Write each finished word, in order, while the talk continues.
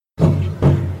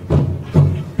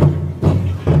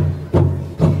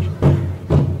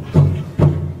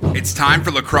It's time for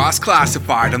Lacrosse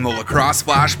Classified on the Lacrosse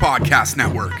Flash Podcast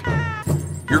Network.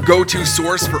 Your go-to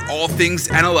source for all things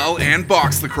NLL and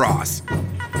box lacrosse.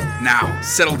 Now,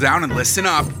 settle down and listen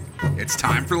up. It's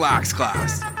time for Lax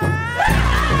Class.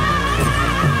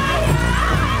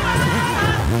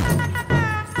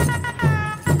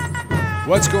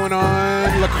 What's going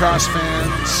on, lacrosse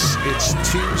fans? It's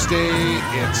Tuesday.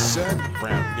 It's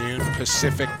around noon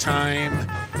Pacific time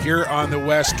here on the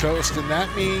West Coast, and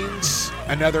that means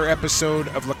another episode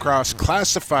of Lacrosse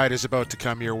Classified is about to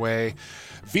come your way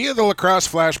via the Lacrosse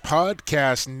Flash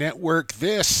Podcast Network.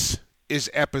 This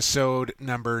is episode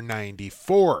number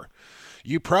 94.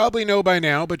 You probably know by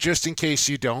now, but just in case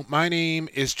you don't, my name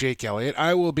is Jake Elliott.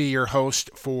 I will be your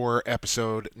host for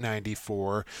episode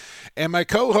 94. And my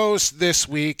co-host this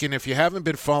week, and if you haven't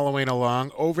been following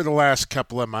along over the last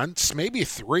couple of months, maybe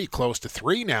close to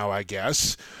three now, I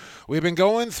guess, we've been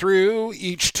going through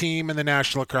each team in the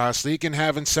National Lacrosse League and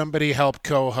having somebody help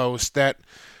co-host that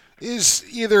is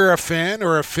either a fan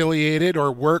or affiliated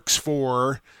or works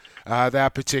for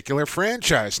that particular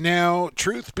franchise. Now,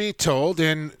 truth be told,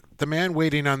 and the man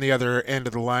waiting on the other end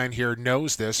of the line here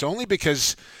knows this only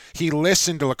because he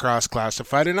listened to Lacrosse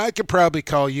Classified, and I could probably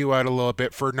call you out a little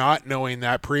bit for not knowing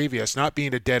that previous, not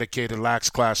being a dedicated Lax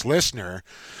Class listener.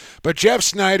 But Jeff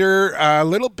Snyder, a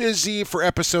little busy for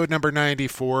episode number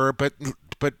 94, but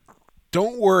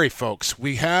don't worry, folks.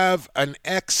 We have an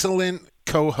excellent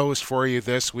co-host for you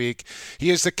this week. He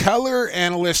is the color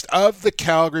analyst of the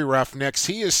Calgary Roughnecks.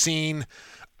 He has seen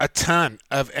a ton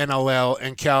of NLL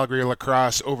and Calgary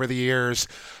lacrosse over the years,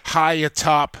 high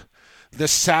atop the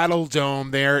Saddle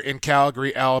Dome there in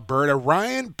Calgary, Alberta.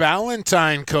 Ryan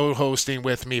Ballantyne co-hosting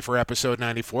with me for episode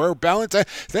 94. Ballantyne,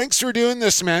 thanks for doing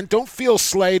this, man. Don't feel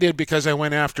slighted because I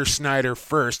went after Snyder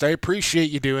first. I appreciate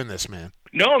you doing this, man.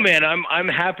 No, man, I'm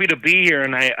happy to be here,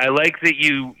 and I like that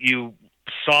you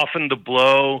softened the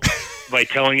blow by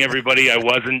telling everybody I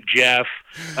wasn't Jeff,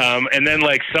 and then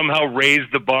somehow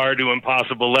raised the bar to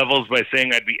impossible levels by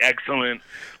saying I'd be excellent.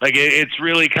 It's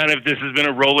really kind of, this has been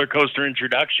a roller coaster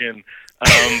introduction.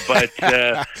 But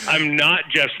I'm not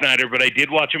Jeff Snyder, but I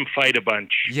did watch him fight a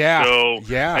bunch. Yeah. So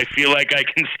yeah. I feel like I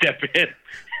can step in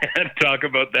and talk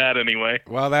about that anyway.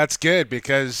 Well, that's good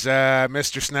because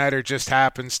Mr. Snyder just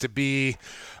happens to be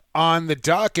on the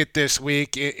docket this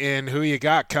week in who you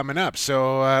got coming up.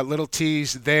 So little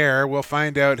tease there. We'll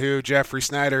find out who Jeffrey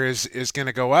Snyder is going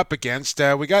to go up against.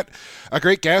 We got a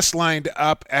great guest lined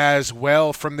up as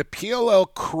well from the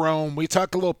PLL Chrome. We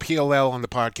talk a little PLL on the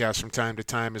podcast from time to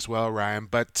time as well, Ryan.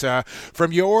 But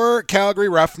from your Calgary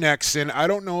Roughnecks, and I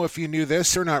don't know if you knew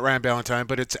this or not, Ryan Ballantyne,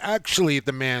 but it's actually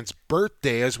the man's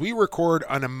birthday as we record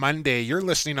on a Monday. You're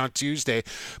listening on Tuesday.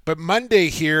 But Monday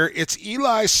here, it's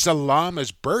Eli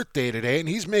Salama's birthday today, and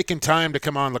he's making time to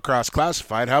come on Lacrosse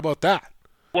Classified. How about that?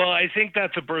 Well, I think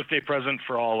that's a birthday present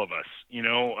for all of us. You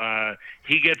know,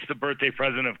 he gets the birthday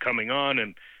present of coming on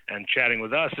and chatting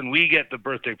with us, and we get the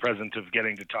birthday present of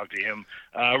getting to talk to him.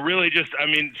 Really just,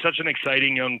 such an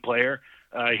exciting young player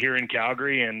here in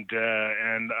Calgary, and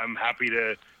I'm happy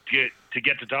to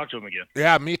get to talk to him again.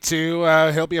 Yeah, me too.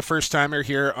 He'll be a first-timer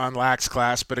here on Lax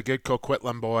Class, but a good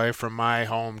Coquitlam boy from my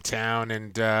hometown,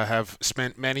 and have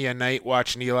spent many a night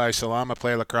watching Eli Salama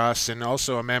play lacrosse, and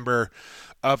also a member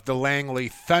of the Langley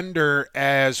Thunder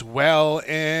as well.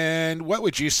 And what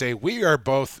would you say? We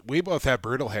both have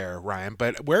brutal hair, Ryan,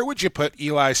 but where would you put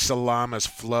Eli Salama's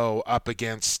flow up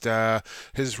against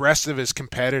his rest of his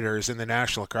competitors in the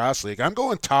National Lacrosse League? I'm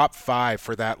going top 5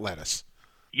 for that lettuce.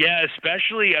 Yeah,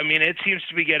 especially, it seems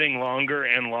to be getting longer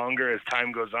and longer as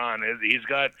time goes on. He's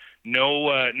got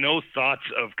no thoughts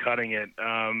of cutting it.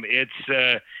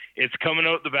 It's coming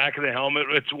out the back of the helmet.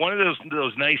 It's one of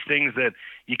those nice things that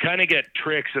you kind of get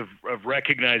tricks of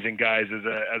recognizing guys as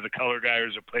a color guy or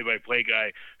as a play-by-play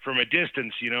guy from a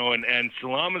distance, and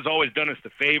Salama's always done us the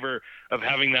favor of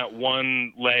having that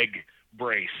one leg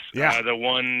brace, the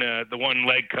one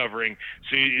leg covering,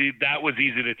 so that was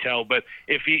easy to tell. But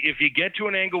if you get to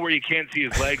an angle where you can't see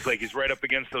his legs, like he's right up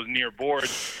against those near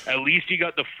boards, at least you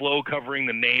got the flow covering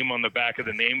the name on the back of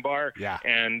the name bar. Yeah.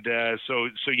 And so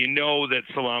you know that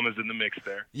Salama's in the mix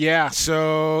there. Yeah,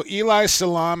 so Eli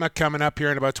Salama coming up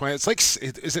here in about 20. It's like,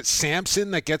 is it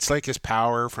Samson that gets his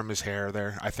power from his hair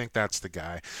there? I think that's the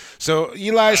guy. So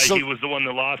he was the one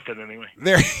that lost it anyway.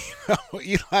 There you go.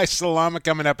 Eli Salama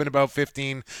coming up in about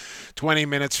 15, 20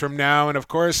 minutes from now. And, of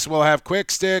course, we'll have quick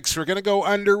sticks. We're going to go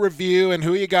under review and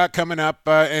who you got coming up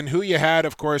and who you had,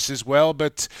 of course, as well.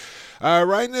 But,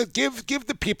 Ryan, give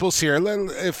the peoples here,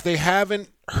 if they haven't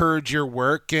heard your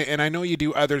work, and I know you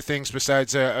do other things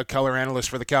besides a color analyst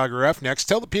for the Calgary Roughnecks.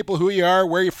 Tell the people who you are,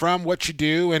 where you're from, what you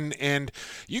do, and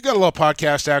you got a little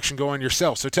podcast action going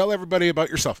yourself. So tell everybody about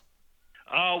yourself.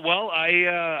 Well,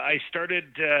 I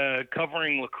started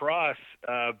covering lacrosse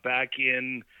back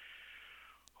in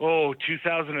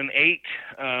 2008.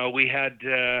 I had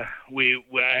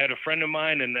a friend of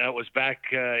mine, and that was back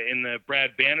in the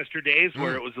Brad Bannister days,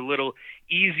 where it was a little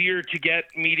easier to get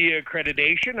media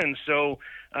accreditation, and so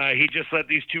he just let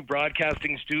these two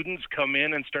broadcasting students come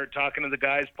in and start talking to the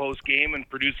guys post game and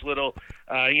produce a little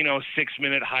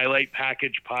 6-minute highlight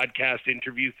package podcast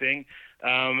interview thing.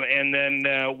 And then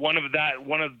one of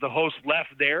the hosts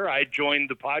left there. I joined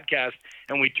the podcast,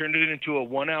 and we turned it into a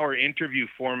 1-hour interview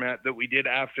format that we did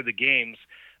after the games.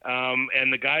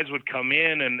 And the guys would come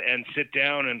in and sit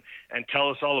down and tell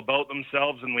us all about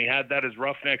themselves, and we had that as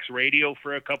Roughnecks Radio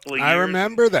for a couple of years. I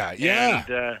remember that,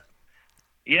 yeah.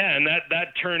 And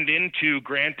that turned into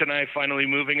Grant and I finally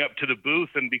moving up to the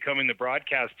booth and becoming the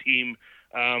broadcast team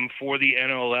for the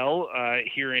NLL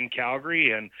here in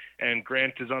Calgary, and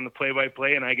Grant is on the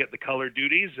play-by-play, and I get the color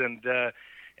duties, and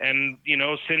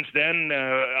since then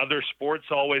other sports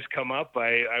always come up.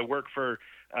 I work for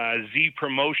Z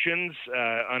Promotions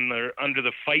under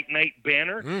the Fight Night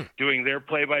banner, doing their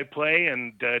play-by-play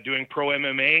and doing pro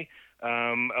MMA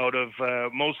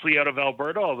mostly out of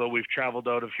Alberta, although we've traveled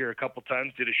out of here a couple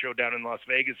times, did a show down in Las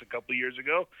Vegas a couple years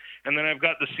ago. And then I've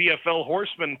got the CFL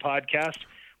Horseman podcast,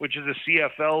 which is a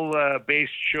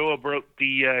CFL-based show about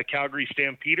the Calgary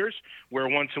Stampeders, where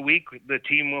once a week the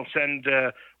team will send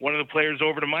one of the players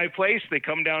over to my place. They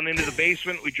come down into the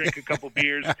basement, we drink a couple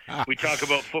beers, we talk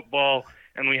about football,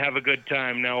 and we have a good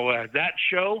time. Now, that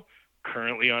show,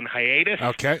 currently on hiatus.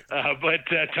 Okay. But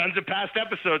tons of past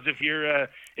episodes. If you're a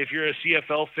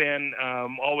CFL fan,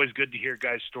 always good to hear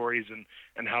guys' stories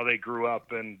and how they grew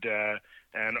up, and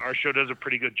our show does a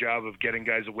pretty good job of getting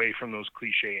guys away from those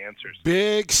cliche answers.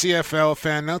 Big CFL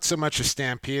fan, not so much a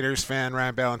Stampeders fan,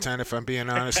 Ryan Ballantyne, if I'm being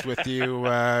honest with you,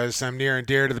 as I'm near and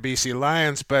dear to the BC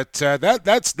Lions. But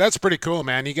that's pretty cool,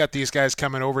 man. You got these guys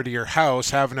coming over to your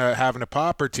house, having a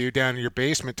pop or two down in your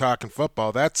basement talking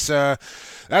football. That's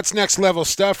next level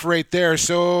stuff right there.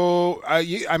 So,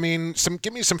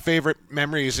 give me some favorite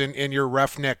memories in your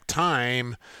Roughneck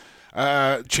time.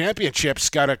 Championships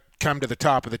got to come to the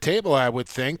top of the table, I would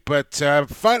think, but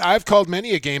fun. I've called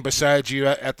many a game beside you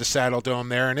at the Saddle Dome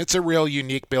there, and it's a real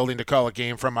unique building to call a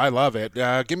game from. I love it.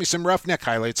 Give me some Roughneck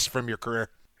highlights from your career.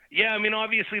 Yeah,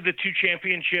 obviously the two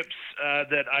championships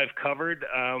that I've covered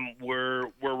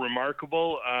were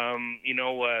remarkable.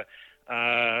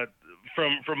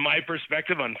 From my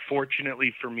perspective,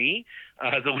 unfortunately for me,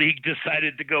 the league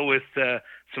decided to go with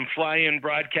some fly-in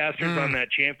broadcasters on that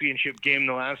championship game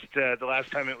the last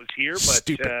time it was here. But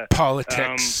stupid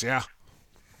politics, yeah.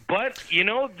 But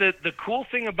the cool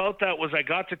thing about that was I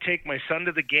got to take my son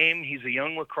to the game. He's a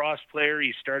young lacrosse player.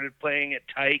 He started playing at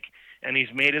Tyke, and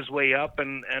he's made his way up,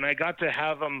 and I got to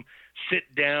have him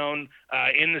sit down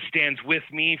in the stands with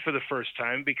me for the first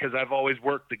time, because I've always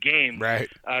worked the game. Right.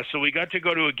 So we got to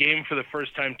go to a game for the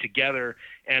first time together,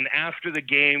 and after the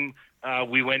game,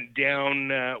 we went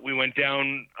down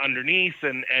underneath,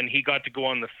 and he got to go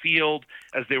on the field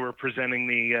as they were presenting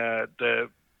the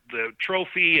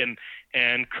trophy,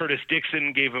 and Curtis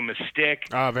Dixon gave him a stick.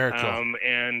 Oh, very cool.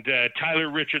 And Tyler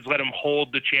Richards let him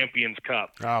hold the Champions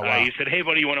Cup. Oh, wow. He said, "Hey,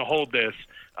 buddy, you want to hold this?"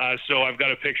 So I've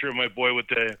got a picture of my boy with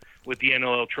the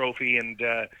NLL trophy, and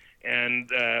my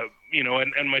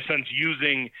son's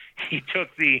he took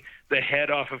the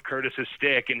head off of Curtis's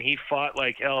stick, and he fought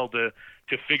like hell to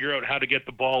figure out how to get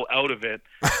the ball out of it.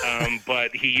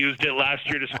 But he used it last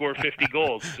year to score 50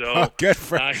 goals. So good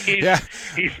for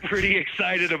he's pretty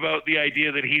excited about the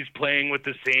idea that he's playing with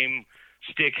the same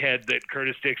stick head that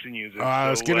Curtis Dixon uses. I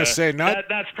was going to say,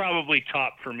 that's probably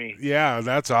top for me. Yeah,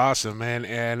 that's awesome, man.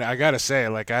 And I got to say,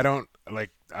 I don't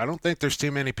think there's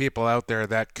too many people out there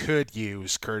that could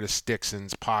use Curtis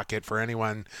Dixon's pocket. For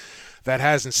anyone that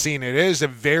hasn't seen it, it is a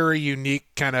very unique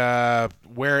kind of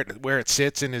where it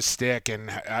sits in his stick,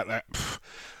 and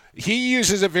he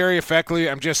uses it very effectively.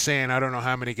 I'm just saying, I don't know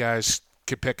how many guys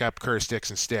could pick up Curtis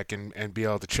Dixon's stick and be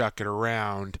able to chuck it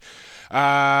around.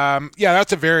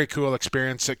 That's a very cool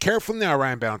experience. Careful now,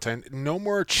 Ryan Ballantyne. No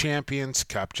more Champions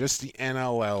Cup, just the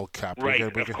NLL Cup. Right,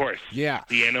 of course. Yeah.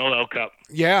 The NLL Cup.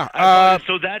 Yeah.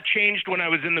 So that changed when I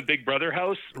was in the Big Brother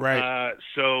house. Right.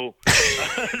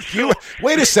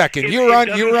 Wait a second. You were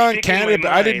on Canada.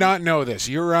 I did not know this.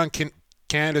 You were on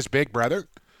Canada's Big Brother?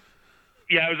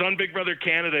 Yeah, I was on Big Brother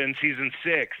Canada in season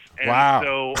 6. And wow.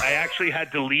 So I actually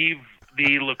had to leave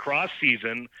the lacrosse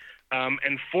season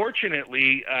And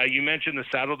fortunately, you mentioned the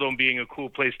Saddledome being a cool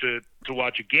place to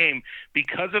watch a game.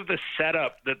 Because of the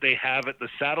setup that they have at the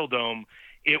Saddledome,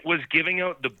 it was giving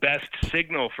out the best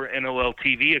signal for NLL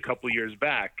TV a couple years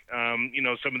back.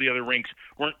 Some of the other rinks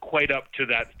weren't quite up to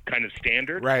that kind of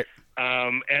standard. Right.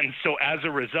 And so as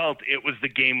a result, it was the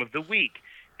game of the week.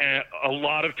 And a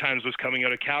lot of times was coming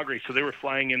out of Calgary. So they were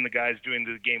flying in the guys doing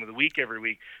the game of the week every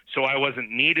week. So I wasn't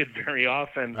needed very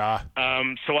often.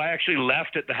 So I actually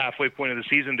left at the halfway point of the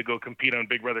season to go compete on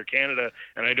Big Brother Canada.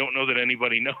 And I don't know that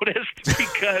anybody noticed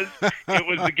because it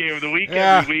was the game of the week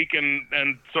every week.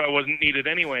 And so I wasn't needed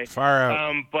anyway. Far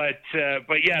out. But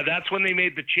yeah, that's when they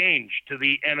made the change to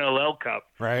the NLL Cup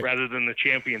rather than the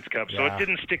Champions Cup. So it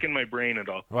didn't stick in my brain at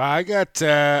all. Well, I got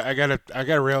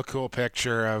a real cool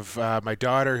picture of my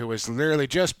daughter, who was literally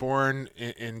just born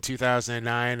in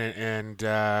 2009,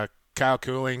 and Kyle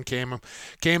Cooling came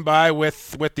by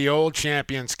with the old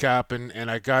Champions Cup,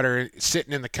 and I got her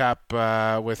sitting in the cup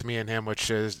with me and him, which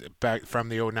is back from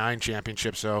the 09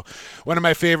 championship. So one of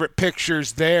my favorite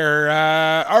pictures there.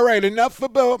 All right, enough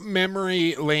about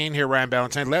memory lane here, Ryan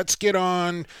Ballantyne. Let's get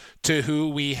on to who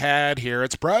we had here.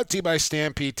 It's brought to you by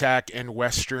Stampede Tack and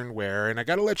Western Wear. And I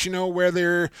got to let you know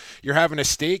whether you're having a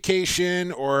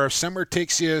staycation or if somewhere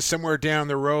takes you somewhere down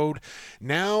the road,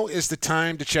 now is the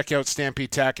time to check out Stampede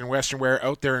Tack and Western Wear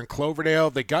out there in Cloverdale.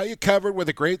 They got you covered with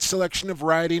a great selection of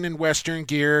riding and Western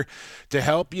gear to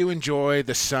help you enjoy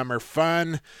the summer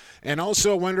fun. And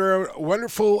also a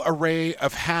wonderful array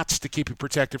of hats to keep you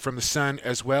protected from the sun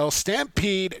as well.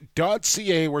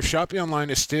 Stampede.ca, where shopping online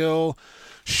is still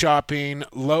shopping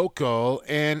local,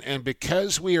 and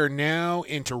because we are now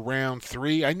into round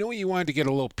 3, I know you wanted to get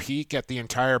a little peek at the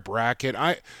entire bracket.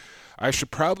 I should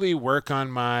probably work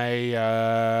on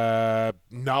my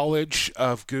knowledge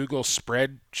of Google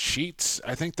spreadsheets,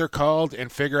 I think they're called,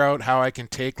 and figure out how I can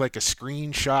take like a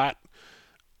screenshot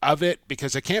of it,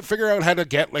 because I can't figure out how to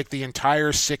get like the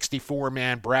entire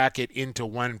 64-man bracket into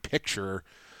one picture,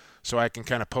 so I can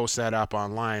kind of post that up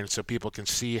online so people can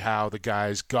see how the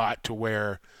guys got to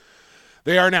where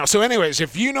they are now. So anyways,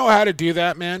 if you know how to do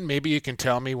that, man, maybe you can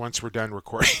tell me once we're done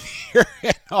recording here.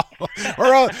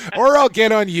 Or I'll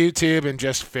get on YouTube and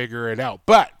just figure it out.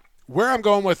 But where I'm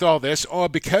going with all this,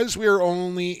 because we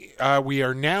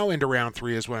are now into round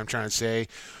 3 is what I'm trying to say.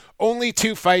 Only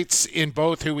 2 fights in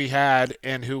both who we had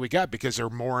and who we got, because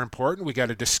they're more important. We got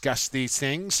to discuss these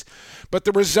things. But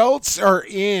the results are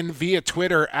in via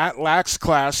Twitter at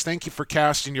LaxClass. Thank you for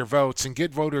casting your votes, and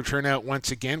good voter turnout once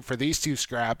again for these 2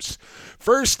 scraps.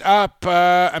 First up,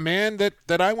 a man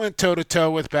that I went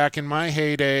toe-to-toe with back in my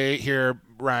heyday here,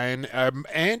 Ryan.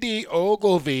 Andy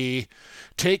Ogilvie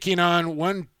taking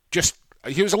on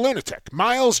he was a lunatic.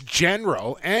 Miles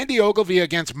General. Andy Ogilvie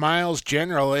against Miles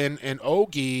General. And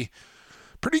Ogie,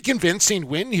 pretty convincing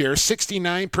win here.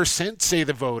 69% say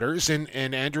the voters. And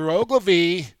Andrew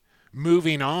Ogilvie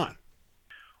moving on.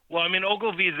 Well, I mean,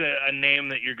 Ogilvie is a name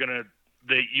that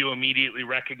you immediately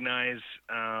recognize.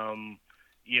 As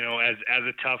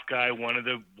a tough guy, one of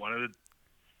the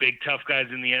big tough guys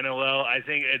in the NLL. I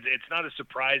think it's not a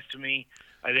surprise to me.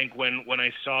 I think when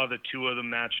I saw the 2 of them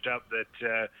matched up, that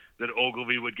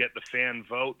Ogilvie would get the fan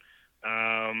vote.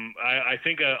 I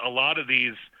think a lot of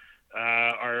these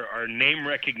are name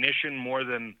recognition more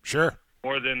than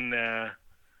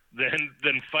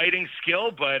fighting skill,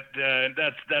 but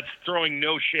that's throwing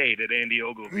no shade at Andy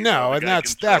Ogilvie. No, and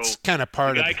that's kind of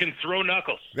part of it. The guy can throw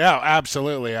knuckles. Yeah,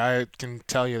 absolutely. I can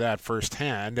tell you that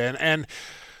firsthand. And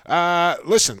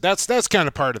listen, that's kind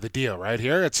of part of the deal right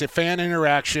here. It's a fan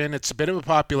interaction. It's a bit of a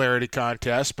popularity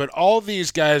contest, but all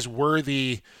these guys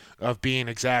worthy of being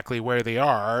exactly where they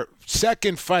are.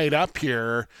 Second fight up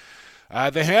here,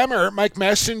 the Hammer, Mike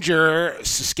Messenger,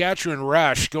 Saskatchewan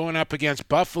Rush, going up against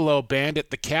Buffalo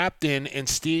Bandit, the captain, and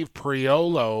Steve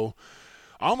Priolo.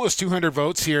 Almost 200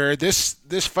 votes here. This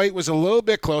fight was a little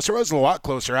bit closer. It was a lot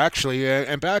closer, actually,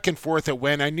 and back and forth it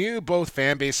went. I knew both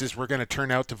fan bases were going to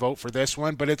turn out to vote for this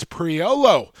one, but it's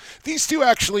Priolo. These 2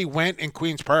 actually went in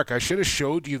Queen's Park. I should have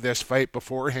showed you this fight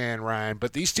beforehand, Ryan,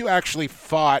 but these 2 actually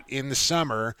fought in the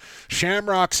summer,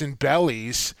 Shamrocks and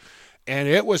Bellies, and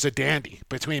it was a dandy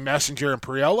between Messenger and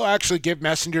Priolo. I actually give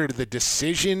Messenger the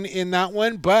decision in that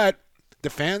one, but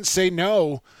the fans say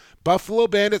no. Buffalo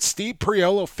Bandit, Steve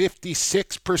Priolo,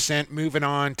 56%, moving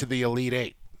on to the Elite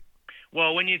 8.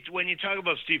 Well, when you talk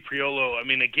about Steve Priolo, I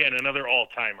mean, again, another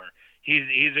all-timer.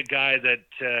 He's a guy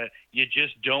that you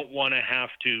just don't want to have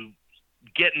to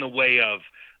get in the way of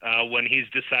when he's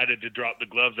decided to drop the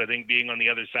gloves. I think being on the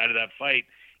other side of that fight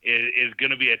is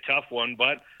going to be a tough one.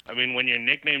 But, I mean, when your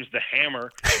nickname's the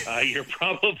Hammer, you're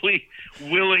probably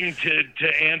willing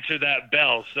to answer that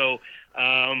bell. So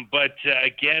But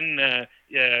again,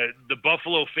 the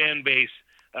Buffalo fan base,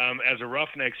 as a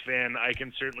Roughnecks fan, I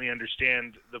can certainly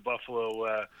understand the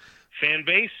Buffalo fan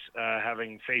base,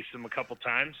 having faced them a couple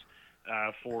times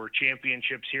for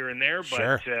championships here and there.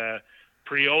 Sure. But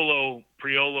Priolo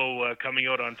coming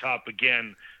out on top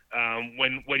again.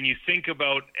 When you think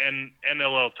about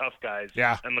NLL tough guys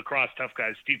and lacrosse tough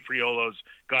guys, Steve Priolo's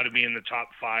got to be in the top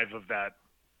 5 of that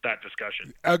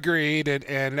discussion. Agreed,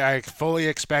 and I fully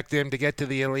expect him to get to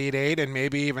the Elite Eight and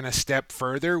maybe even a step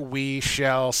further. We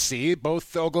shall see.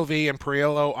 Both Ogilvie and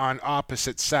Priolo on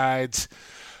opposite sides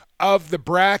of the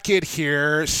bracket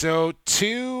here. So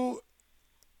 2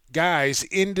 guys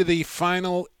into the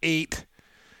final 8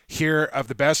 here of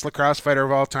the best lacrosse fighter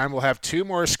of all time. We'll have 2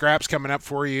 more scraps coming up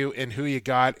for you in who you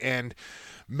got. And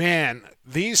man,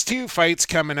 these 2 fights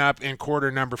coming up in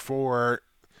quarter number 4,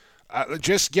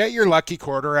 just get your lucky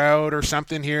quarter out or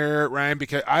something here, Ryan,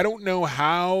 because I don't know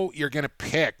how you're going to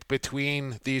pick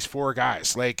between these 4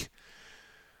 guys. Like,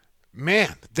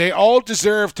 man, they all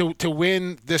deserve to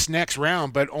win this next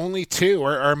round, but only 2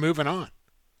 are moving on.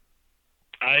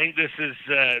 I think this is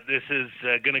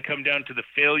going to come down to the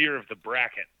failure of the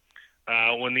bracket.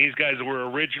 When these guys were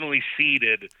originally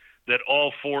seeded, that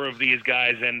all 4 of these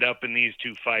guys end up in these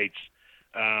 2 fights.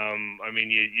 I mean,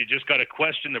 you just got to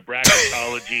question the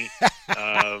bracketology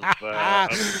of the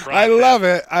process.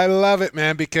 I love it,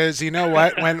 man, because you know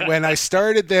what? When I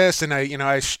started this and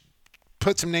I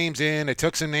put some names in, I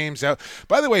took some names out.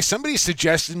 By the way, somebody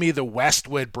suggested me the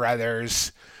Westwood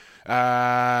brothers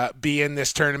be in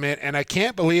this tournament, and I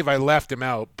can't believe I left him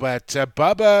out. But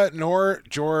Bubba nor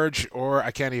George, or I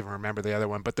can't even remember the other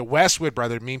one, but the Westwood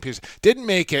brother, Mean Piece, didn't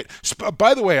make it.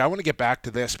 By the way, I want to get back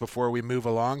to this before we move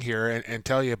along here and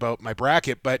tell you about my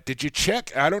bracket. But did you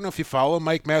check? I don't know if you follow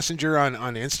Mike Messenger on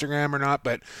Instagram or not,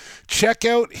 but check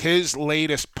out his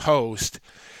latest post.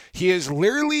 He has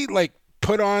literally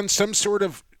put on some sort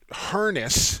of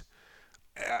harness.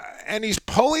 And he's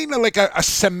pulling like a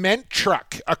cement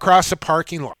truck across a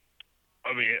parking lot.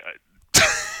 I mean,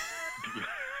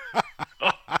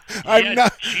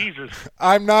 Jesus.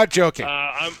 I'm not joking.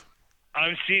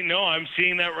 I'm seeing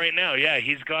that right now. Yeah,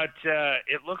 he's got.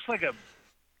 It looks like a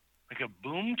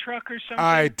boom truck or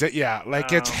something.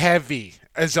 It's heavy.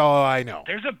 Is all I know.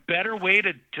 There's a better way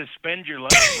to spend your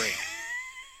lunch break.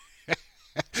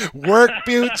 Work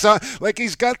boots on,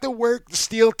 he's got the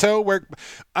steel toe work.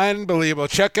 Unbelievable.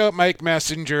 Check out Mike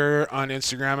Messenger on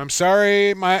Instagram. I'm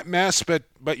sorry, Mess, but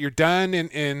you're done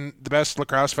in the best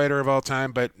lacrosse fighter of all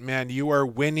time. But man, you are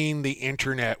winning the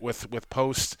internet with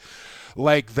posts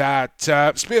like that.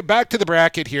 Back to the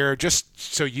bracket here, just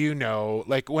so you know.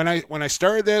 When I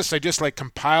started this, I just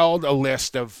compiled a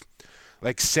list of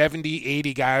 70,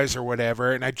 80 guys or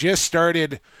whatever, and I just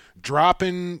started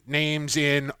dropping names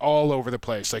in all over the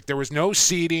place. There was no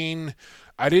seeding.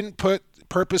 I didn't put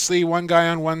purposely one guy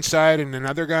on one side and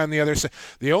another guy on the other side.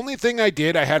 The only thing I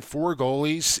did, I had 4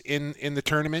 goalies in the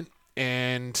tournament,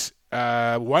 and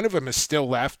one of them is still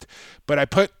left, but I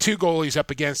put 2 goalies up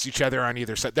against each other on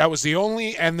either side. That was the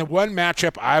only, and the one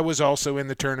matchup, I was also in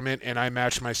the tournament, and I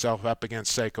matched myself up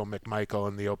against Psycho McMichael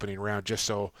in the opening round just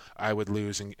so I would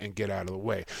lose and get out of the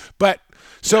way. But,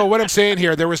 so what I'm saying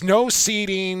here, there was no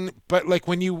seeding, but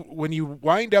when you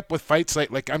wind up with fights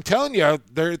like I'm telling you,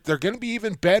 they're going to be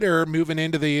even better moving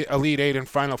into the Elite Eight and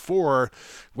Final Four.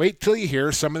 Wait till you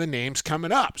hear some of the names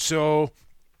coming up. So,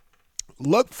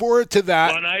 look forward to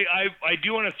that. Well, and I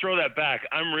do want to throw that back.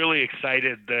 I'm really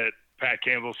excited that Pat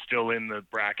Campbell's still in the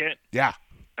bracket. Yeah.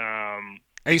 And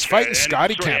he's fighting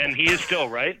Scotty Campbell. And he is still,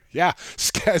 right? Yeah.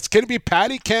 It's going to be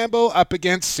Patty Campbell up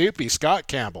against Soupy, Scott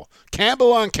Campbell.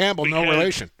 Campbell on Campbell, no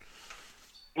relation.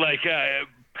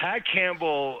 Pat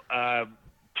Campbell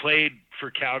played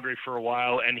for Calgary for a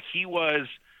while, and he was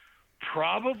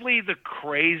probably the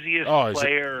craziest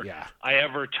player I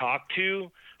ever talked to.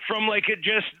 From his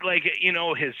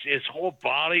whole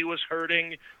body was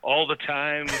hurting all the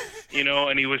time,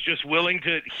 and he was just willing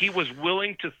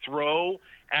to throw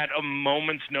at a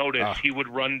moment's notice. He would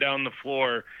run down the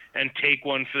floor and take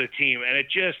one for the team. And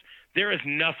there is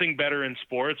nothing better in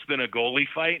sports than a goalie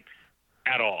fight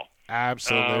at all.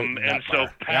 Absolutely. And so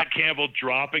Pat Campbell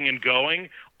dropping and going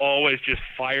always just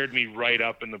fired me right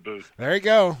up in the booth. There you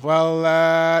go. Well,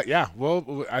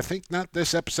 I think not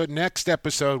this episode. Next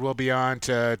episode, we'll be on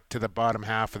to the bottom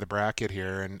half of the bracket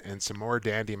here and some more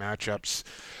dandy matchups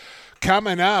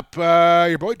coming up.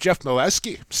 Your boy Jeff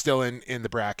Mileski still in the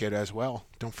bracket as well.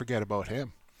 Don't forget about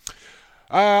him.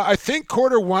 I think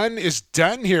quarter one is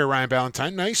done here, Ryan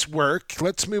Ballantyne. Nice work.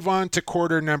 Let's move on to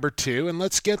quarter number 2, and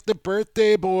let's get the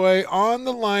birthday boy on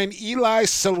the line, Eli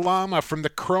Salama from the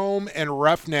Chrome and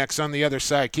Roughnecks on the other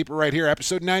side. Keep it right here.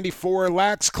 Episode 94,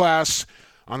 Lax Class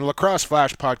on the Lacrosse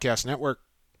Flash Podcast Network.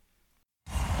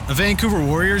 A Vancouver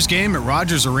Warriors game at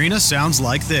Rogers Arena sounds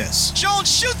like this.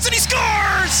 Jones shoots and he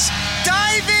scores!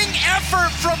 Diving effort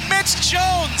from Mitch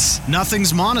Jones.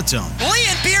 Nothing's monotone. Lee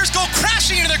and Beers go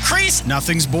crashing into the crease.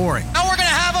 Nothing's boring. Now we're going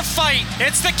to have a fight.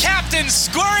 It's the captain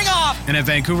squaring off. And at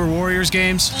Vancouver Warriors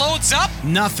games, Loads up.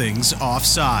 nothing's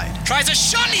offside. Tries a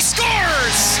shot and he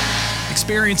scores!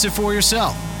 Experience it for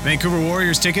yourself. Vancouver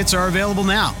Warriors tickets are available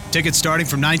now. Tickets starting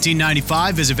from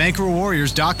 $19.95. Visit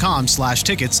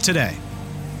VancouverWarriors.com/tickets today.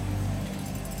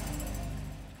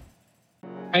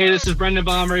 Hey, this is Brendan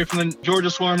Bombery from the Georgia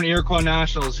Swarm and Iroquois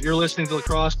Nationals. You're listening to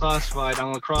Lacrosse Classified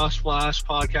on Lacrosse Flash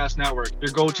Podcast Network,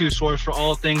 your go-to source for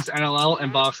all things NLL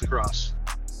and box lacrosse.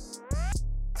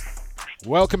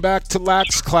 Welcome back to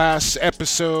Lax Class,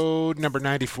 episode number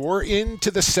 94. Into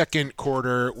the second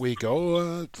quarter we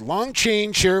go. Long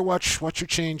change here. Watch your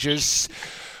changes.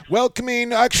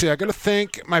 Welcoming, actually, I got to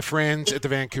thank my friends at the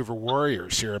Vancouver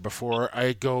Warriors here before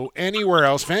I go anywhere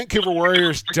else.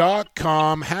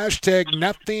 VancouverWarriors.com, hashtag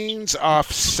nothing's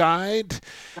offside.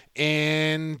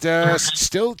 And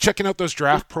still checking out those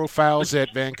draft profiles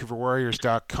at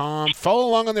VancouverWarriors.com. Follow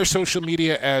along on their social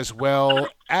media as well,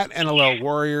 at NLL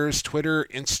Warriors, Twitter,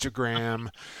 Instagram.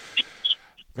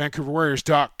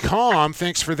 VancouverWarriors.com.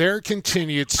 Thanks for their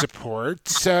continued support.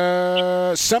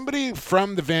 Somebody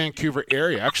from the Vancouver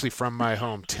area, actually from my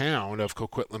hometown of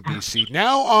Coquitlam, BC,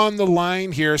 now on the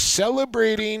line here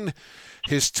celebrating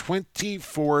his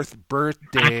 24th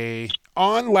birthday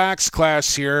on Lax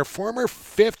Class here. Former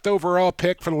 5th overall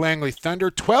pick for the Langley Thunder,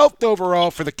 12th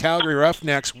overall for the Calgary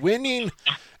Roughnecks, winning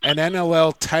an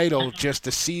NLL title just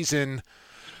a season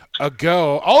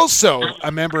ago. Also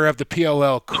a member of the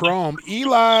PLL Chrome,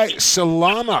 Eli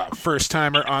Salama,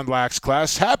 first-timer on Lax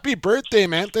Class. Happy birthday,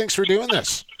 man. Thanks for doing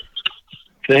this.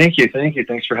 Thank you.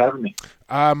 Thanks for having me.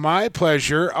 My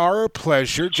pleasure. Our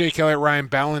pleasure. Jake Elliott, Ryan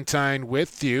Ballantyne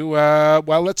with you.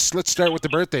 Well, let's start with the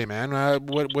birthday, man.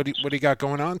 What do you got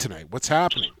going on tonight? What's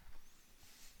happening?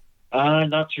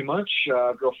 Not too much.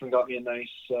 Girlfriend got me a nice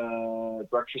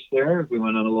breakfast there. We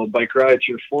went on a little bike ride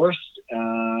through the forest.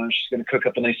 She's going to cook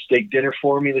up a nice steak dinner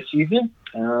for me this evening.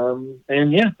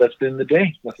 And yeah, that's been the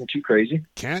day. Nothing too crazy.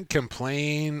 Can't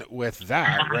complain with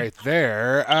that right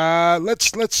there.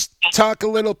 Let's talk a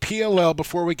little PLL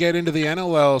before we get into the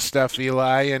NLL stuff,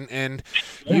 Eli. And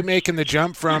you making the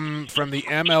jump from the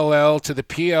MLL to the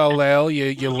PLL.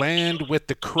 You land with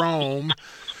the Chrome.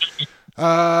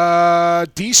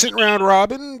 Decent round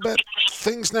robin, but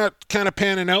things not kind of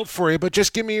panning out for you. But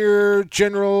just give me your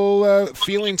general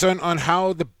feelings on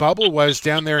how the bubble was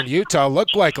down there in Utah.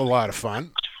 Looked like a lot of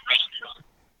fun.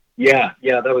 Yeah,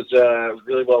 that was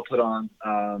really well put on.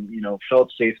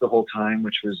 Felt safe the whole time,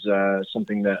 which was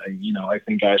something that I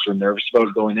think guys were nervous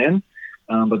about going in.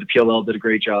 But the PLL did a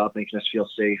great job making us feel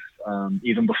safe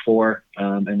even before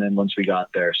and then once we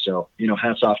got there. So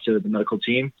hats off to the medical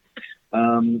team.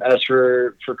 As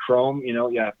for Chrome,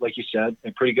 like you said,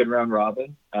 a pretty good round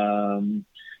robin.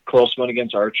 Close one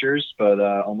against Archers, but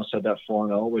almost had that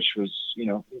 4-0, which was,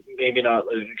 maybe not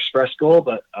an express goal,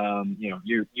 but, you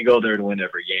go there to win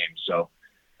every game. So,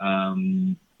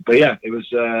 but yeah, it was,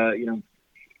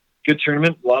 good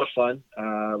tournament, a lot of fun,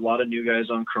 a lot of new guys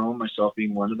on Chrome, myself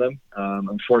being one of them.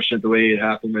 Unfortunate the way it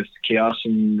happened with Chaos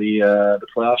in the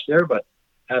playoffs there, but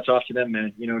hats off to them,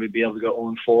 man. To be able to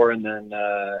go 0-4 and then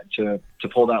to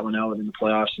pull that one out in the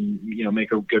playoffs and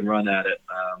make a good run at it.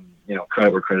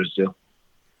 Credit where credit's due.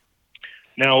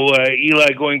 Now,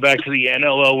 Eli, going back to the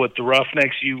NLL with the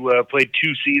Roughnecks, you played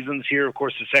 2 seasons here. Of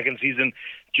course, the second season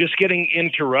just getting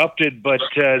interrupted, but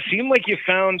seemed like you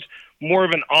found more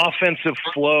of an offensive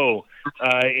flow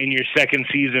in your second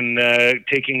season,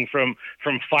 taking from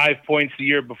 5 points the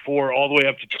year before all the way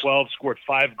up to 12, scored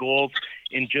 5 goals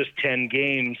in just 10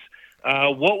 games.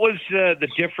 What was the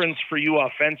difference for you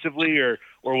offensively, or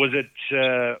was it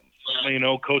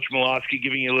Coach Malosky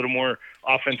giving you a little more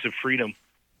offensive freedom?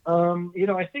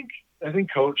 I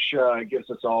think Coach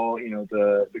gives us all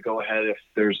the go ahead if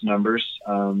there's numbers.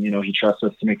 He trusts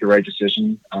us to make the right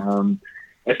decision.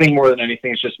 I think more than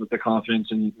anything, it's just with the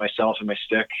confidence in myself and my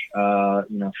stick.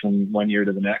 From one year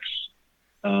to the next.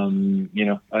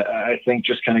 I think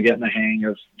just kind of getting the hang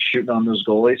of shooting on those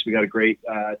goalies. We got a great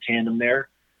tandem there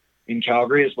in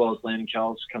Calgary, as well as Landon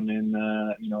Cal's coming in,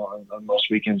 on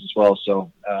most weekends as well.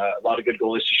 So a lot of good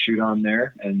goalies to shoot on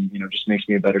there, and just makes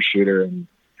me a better shooter. And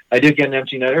I did get an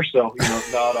empty netter, so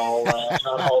not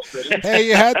all fitted. Hey,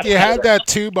 you had that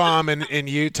 2-bomb in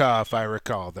Utah, if I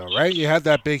recall, though, right? You had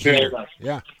that big heater.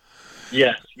 Yeah.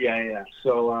 Yes, yeah.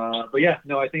 So, but yeah,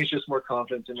 no, I think it's just more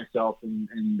confidence in yourself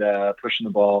and pushing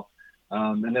the ball.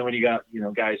 And then when you got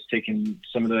guys taking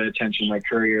some of the attention like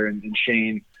Courier and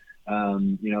Shane,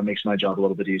 it makes my job a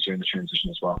little bit easier in the transition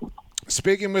as well.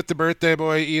 Speaking with the birthday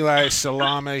boy, Eli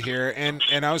Salama here, and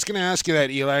I was going to ask you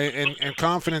that, Eli, and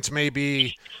confidence may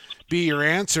be your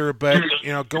answer, but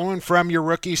going from your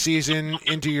rookie season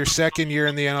into your second year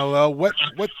in the NLL, what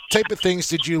type of things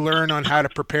did you learn on how to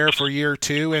prepare for year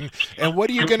 2, and what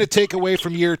are you going to take away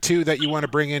from year 2 that you want to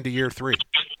bring into year 3?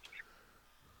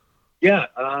 Yeah,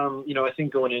 I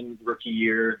think going in rookie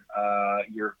year,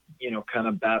 you're kind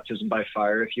of baptism by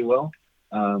fire, if you will.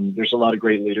 There's a lot of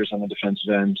great leaders on the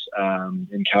defensive end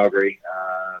in Calgary.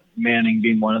 Manning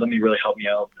being one of them, he really helped me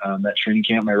out that training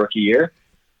camp my rookie year.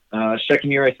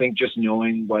 Second year, I think just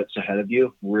knowing what's ahead of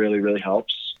you really, really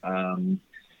helps. And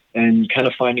kind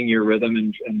of finding your rhythm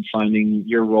and finding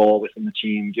your role within the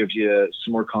team gives you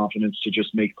some more confidence to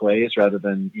just make plays rather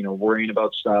than, worrying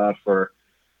about stuff or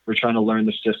we're trying to learn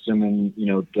the system and,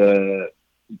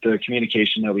 the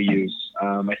communication that we use.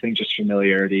 I think just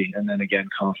familiarity and then again,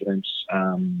 confidence.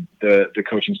 The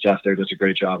coaching staff there does a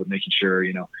great job of making sure,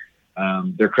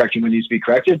 they're correcting what needs to be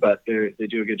corrected, but they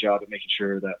do a good job of making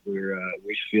sure that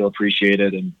we feel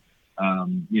appreciated. And,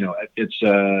 it's,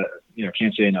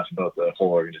 can't say enough about the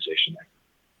whole organization there.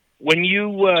 When you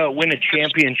win a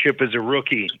championship as a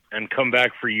rookie and come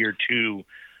back for year 2,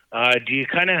 do you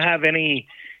kind of have any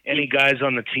guys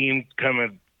on the team kind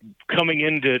of coming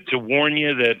in to warn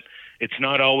you that it's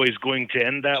not always going to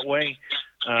end that way?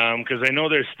 Because I know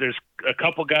there's a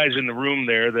couple guys in the room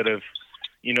there that have,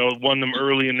 won them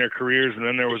early in their careers, and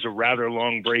then there was a rather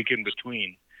long break in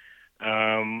between.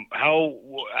 How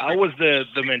was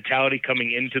the mentality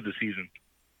coming into the season?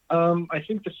 I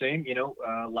think the same.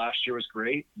 Last year was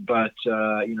great, but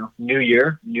new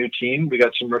year, new team. We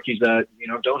got some rookies that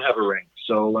don't have a ring,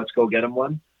 so let's go get them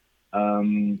one.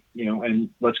 And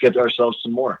let's get ourselves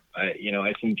some more.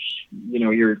 I think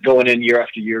you're going in year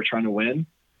after year trying to win,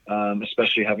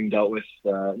 especially having dealt with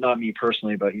not me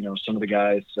personally, but some of the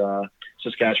guys.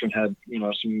 Saskatchewan had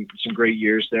some great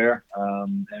years there,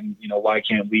 and why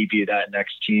can't we be that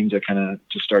next team to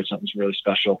start something really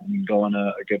special and go on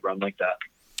a good run like that?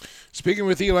 Speaking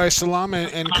with Eli Salama,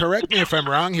 and correct me if I'm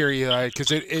wrong here, Eli,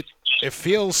 because it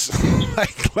feels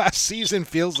like last season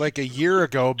feels like a year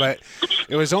ago, but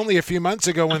it was only a few months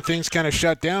ago when things kind of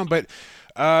shut down. But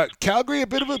Calgary, a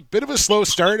bit of a slow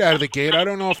start out of the gate. I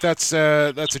don't know if that's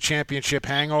a championship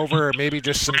hangover or maybe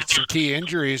just some key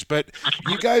injuries. But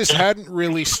you guys hadn't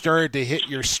really started to hit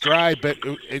your stride, but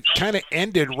it kind of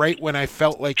ended right when I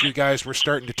felt like you guys were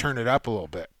starting to turn it up a little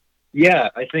bit. Yeah,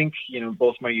 I think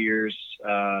both my years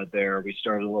there, we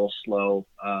started a little slow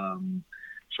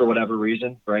for whatever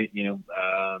reason, right?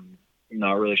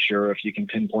 Not really sure if you can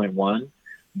pinpoint one.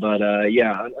 But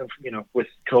with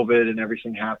COVID and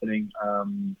everything happening,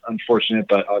 unfortunate,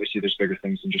 but obviously there's bigger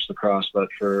things than just lacrosse. But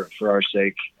for our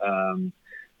sake,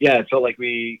 it felt like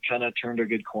we kind of turned a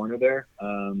good corner there.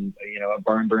 A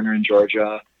barn burner in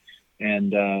Georgia,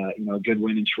 and a good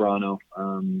win in Toronto.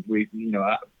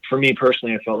 For me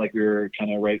personally, I felt like we were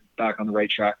kind of right back on the right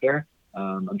track there.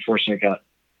 Unfortunately, it got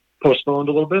postponed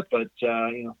a little bit, but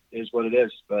it is what it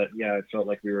is. But yeah, it felt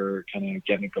like we were kind of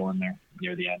getting it going there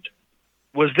near the end.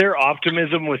 Was there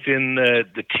optimism within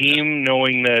the team,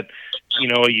 knowing that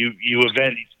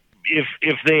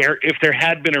if there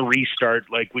had been a restart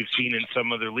like we've seen in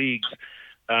some other leagues,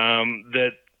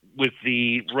 that with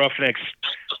the Roughnecks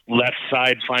left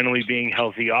side finally being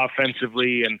healthy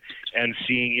offensively and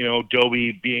seeing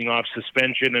Dobie being off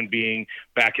suspension and being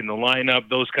back in the lineup,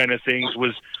 those kind of things,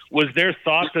 was there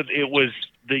thought that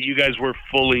you guys were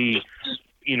fully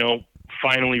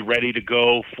finally ready to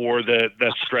go for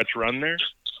the stretch run there?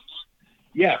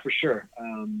 Yeah, for sure.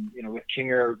 With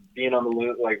Kinger being on the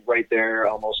loop, like right there,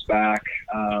 almost back.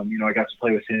 I got to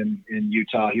play with him in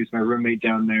Utah. He was my roommate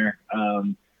down there.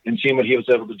 And seeing what he was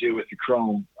able to do with the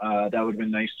Chrome, that would have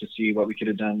been nice to see what we could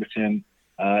have done with him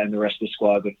and the rest of the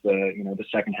squad with the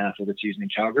second half of the season in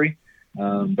Calgary.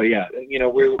 But yeah,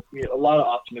 we're a lot of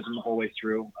optimism the whole way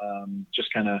through.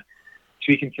 Just kind of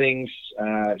tweaking things,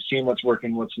 seeing what's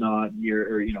working, what's not,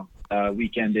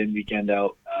 weekend in, weekend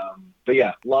out. But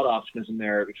yeah, a lot of optimism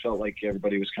there. It felt like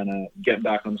everybody was kind of getting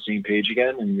back on the same page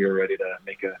again, and we were ready to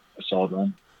make a solid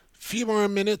run. Few more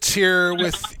minutes here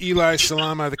with Eli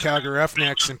Salama, the Calgary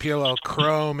Roughnecks, and PLL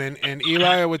Chrome. And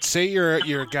Eli, I would say you're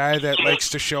a guy that likes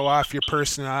to show off your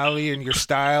personality and your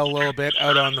style a little bit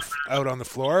out on the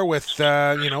floor with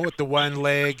with the one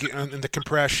leg and the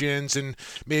compressions and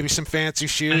maybe some fancy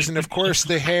shoes and of course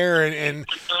the hair and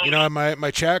in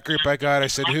my chat group I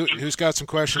said who's got some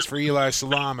questions for Eli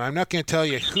Salama. I'm not going to tell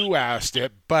you who asked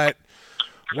it, but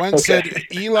one said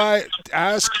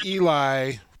ask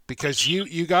Eli. Because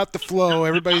you got the flow.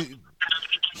 Everybody,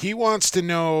 he wants to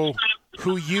know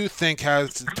who you think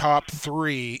has the top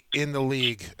 3 in the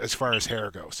league as far as hair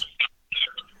goes.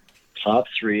 Top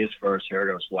 3 as far as hair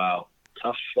goes. Wow,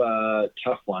 tough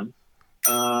one.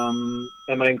 Am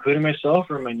I including myself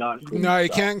or am I not including myself? You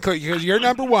can't include because you're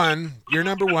number one. You're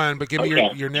number one, but give me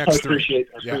your next 3.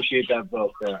 I appreciate that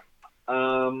vote there.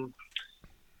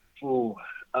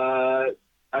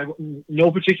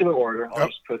 No particular order. I'll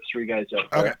just put 3 guys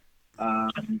out there. Okay.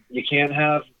 You can't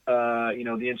have the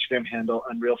Instagram handle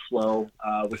Unreal Flow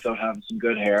without having some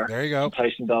good hair. There you go.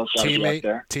 Tyson Bell's got to be up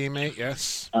there. Teammate,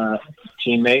 yes.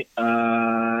 Teammate.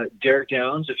 Derek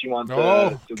Downs, if you want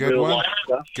the good real one.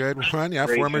 Stuff. Good one. Yeah,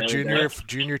 Great former junior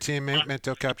teammate,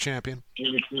 Minto Cup champion.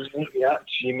 Junior teammate, yeah.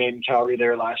 Teammate in Calgary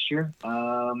there last year.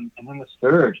 And then the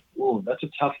third. Ooh, that's a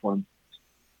tough one.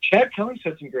 Chad Cummings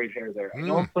had some great hair there. I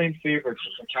know I'm playing favorites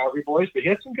with some Calgary boys, but he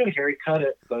had some good hair. He cut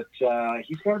it, but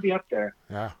he's got to be up there.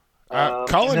 Yeah.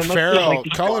 Colin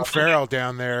Farrell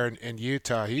down there in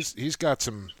Utah. He's got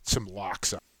some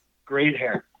locks on. Great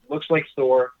hair. Looks like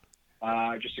Thor.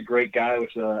 Just a great guy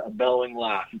with a bellowing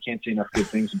laugh. You can't say enough good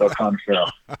things about Colin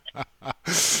Farrell.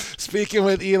 Speaking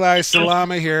with Eli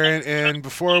Salama here, and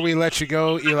before we let you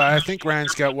go, Eli, I think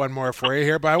Ryan's got one more for you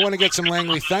here, but I want to get some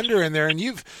Langley Thunder in there. And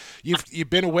you've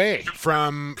been away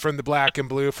from the black and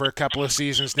blue for a couple of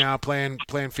seasons now, playing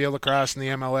field lacrosse in the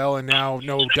MLL, and now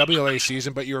no WA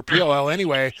season, but you're PLL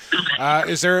anyway.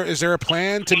 Is there a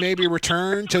plan to maybe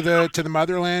return to the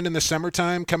motherland in the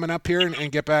summertime coming up here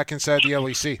and get back inside the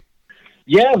LEC?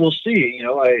 Yeah, we'll see.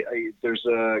 There's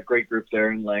a great group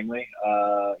there in Langley.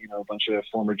 A bunch of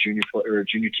former junior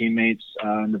teammates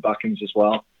in the Buckings as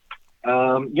well. I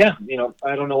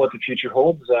don't know what the future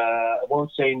holds. I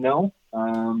won't say no,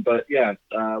 but yeah,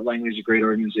 Langley's a great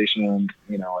organization,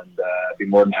 and I'd be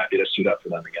more than happy to suit up for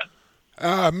them again.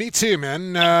 Me too,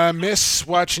 man. Miss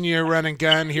watching you run and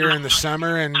gun here in the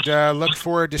summer, and look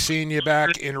forward to seeing you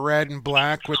back in red and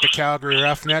black with the Calgary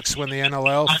Roughnecks when the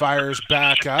NLL fires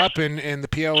back up, and the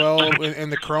PLL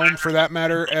and the Chrome for that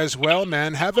matter as well,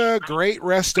 man. Have a great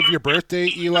rest of your birthday,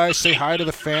 Eli. Say hi to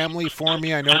the family for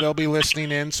me. I know they'll be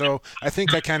listening in, so I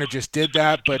think I kind of just did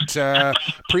that, but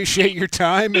appreciate your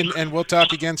time, and we'll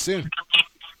talk again soon.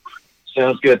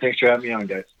 Sounds good. Thanks for having me on,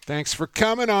 guys. Thanks for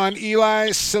coming on,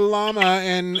 Eli Salama,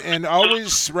 and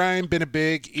always, Ryan, been a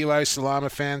big Eli Salama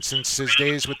fan since his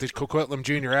days with the Coquitlam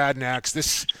Junior Adnacks.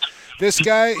 This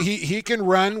guy, he can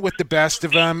run with the best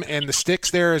of them, and the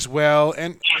stick's there as well,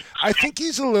 and I think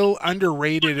he's a little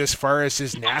underrated as far as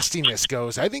his nastiness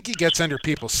goes. I think he gets under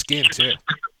people's skin, too.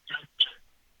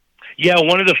 Yeah,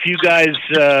 one of the few guys,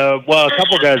 a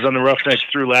couple guys on the Roughnecks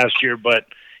through last year, but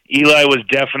Eli was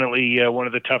definitely one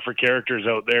of the tougher characters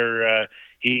out there.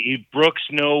 He brooks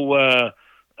no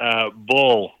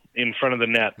bull in front of the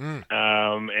net,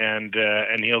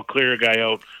 and he'll clear a guy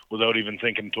out without even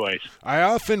thinking twice. I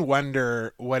often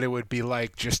wonder what it would be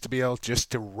like just to be able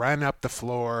to run up the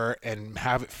floor and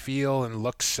have it feel and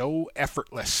look so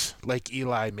effortless, like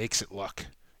Eli makes it look.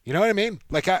 You know what I mean?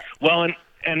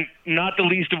 And not the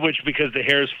least of which because the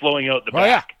hair is flowing out the back.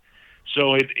 Yeah.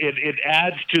 So it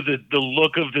adds to the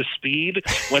look of the speed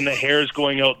when the hair is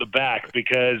going out the back,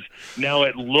 because now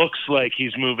it looks like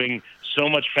he's moving so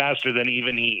much faster than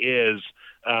even he is.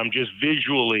 Just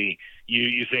visually,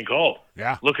 you think, oh,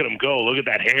 yeah, look at him go. Look at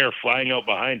that hair flying out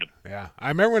behind him. Yeah. I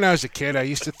remember when I was a kid, I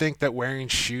used to think that wearing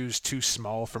shoes too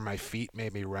small for my feet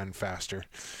made me run faster.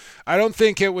 I don't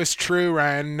think it was true,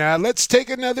 Ryan. Let's take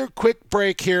another quick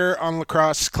break here on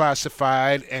Lacrosse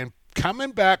Classified, and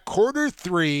coming back, quarter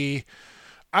 3,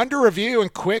 under review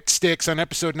and quick sticks on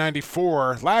episode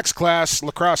 94, Lax Class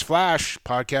Lacrosse Flash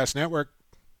Podcast Network.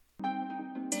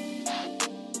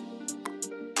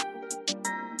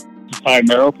 Hi,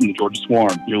 Merrill from the Georgia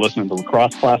Swarm. You're listening to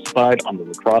Lacrosse Classified on the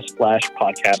Lacrosse Flash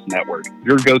Podcast Network,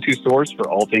 your go-to source for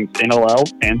all things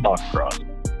NLL and box lacrosse.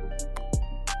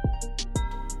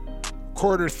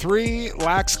 Quarter 3,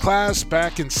 Lax Class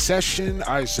back in session.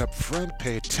 Eyes up front,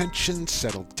 pay attention,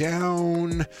 settle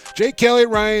down. Jake Kelly,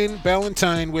 Ryan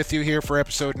Ballantyne with you here for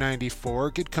episode 94.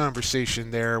 Good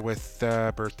conversation there with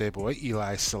birthday boy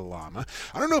Eli Salama.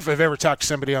 I don't know if I've ever talked to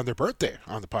somebody on their birthday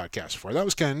on the podcast before. That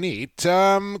was kind of neat.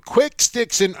 Quick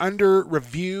sticks and under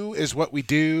review is what we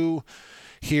do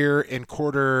here in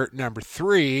quarter number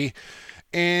 3.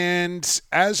 And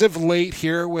as of late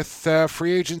here with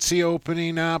free agency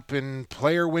opening up and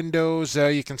player windows,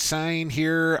 you can sign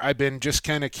here. I've been just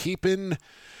kind of keeping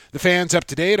the fans up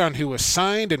to date on who has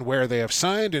signed and where they have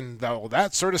signed and all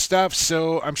that sort of stuff.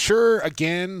 So I'm sure,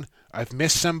 again, I've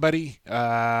missed somebody. If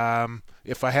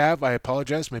I have, I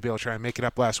apologize. Maybe I'll try and make it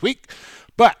up last week.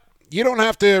 But you don't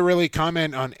have to really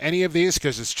comment on any of these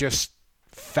because it's just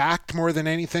fact more than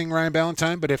anything, Ryan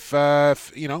Ballantyne. But if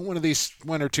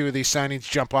one or two of these signings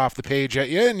jump off the page at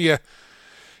you and you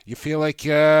feel like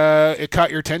it caught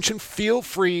your attention, feel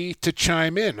free to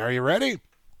chime in. Are you ready?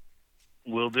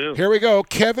 Will do. Here we go.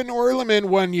 Kevin Orleman,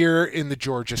 1 year in the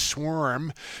Georgia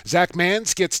Swarm. Zach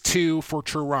Mans gets 2 for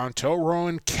Toronto.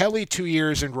 Rowan Kelly, 2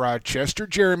 years in Rochester.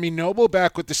 Jeremy Noble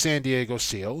back with the San Diego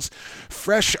Seals.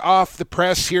 Fresh off the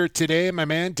press here today, my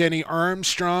man Denny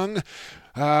Armstrong,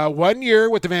 1 year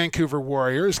with the Vancouver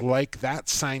Warriors. Like that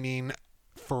signing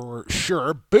for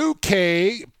sure.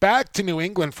 Bouquet back to New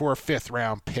England for a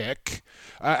 5th-round pick.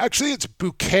 Actually, it's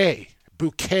Bouquet.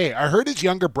 I heard his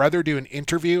younger brother do an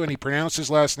interview, and he pronounced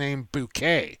his last name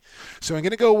Bouquet. So I'm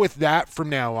going to go with that from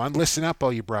now on. Listen up,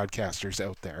 all you broadcasters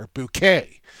out there.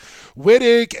 Bouquet.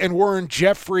 Wittig and Warren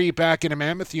Jeffrey back in a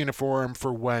Mammoth uniform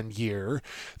for 1 year.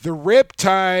 The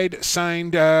Riptide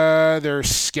signed their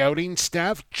scouting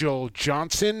staff, Joel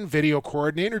Johnson, video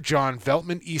coordinator, John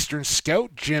Veltman, Eastern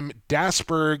Scout, Jim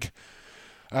Dasberg,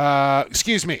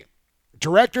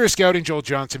 Director of Scouting, Joel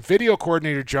Johnson. Video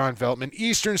Coordinator, John Veltman.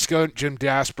 Eastern Scout, Jim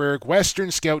Dasberg.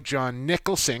 Western Scout, John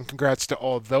Nicholson. Congrats to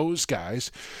all those guys.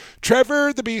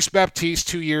 Trevor the Beast Baptiste,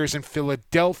 2 years in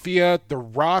Philadelphia. The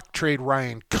Rock trade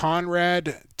Ryan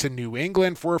Conrad to New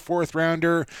England for a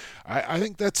 4th-rounder. I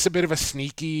think that's a bit of a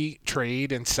sneaky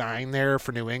trade and sign there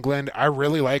for New England. I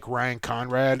really like Ryan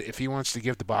Conrad. If he wants to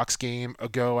give the box game a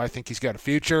go, I think he's got a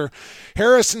future.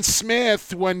 Harrison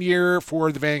Smith, 1 year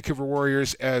for the Vancouver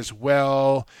Warriors as well.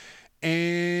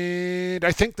 And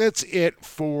I think that's it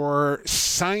for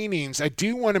signings. I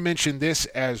do want to mention this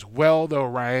as well, though,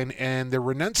 Ryan, and the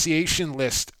renunciation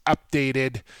list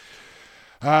updated.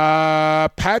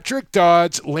 Patrick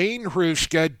Dodds, Lane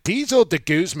Hrushka, Diesel de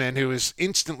Guzman, who is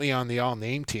instantly on the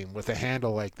all-name team with a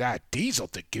handle like that. Diesel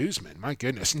de Guzman, my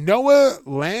goodness. Noah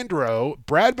Landreau,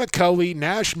 Brad McCulley,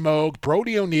 Nash Moog,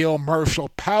 Brody O'Neill, Marshall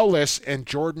Powless, and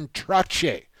Jordan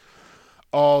Trache,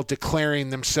 all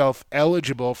declaring themselves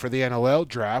eligible for the NLL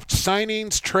draft.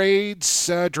 Signings,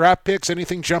 trades, draft picks,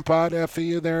 anything jump out for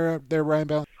you there, Ryan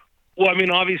Bell? Well, I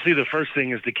mean, obviously the first thing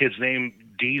is the kid's name,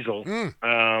 Diesel. As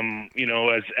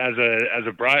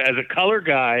a color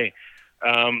guy,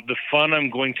 the fun I'm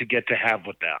going to get to have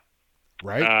with that,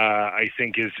 right? I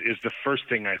think is the first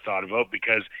thing I thought about,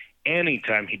 because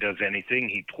anytime he does anything,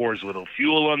 he pours a little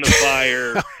fuel on the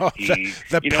fire.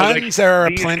 The puns are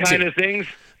these plenty. Kind of things.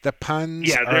 The puns.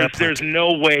 Yeah, there's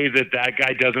no way that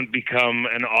guy doesn't become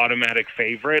an automatic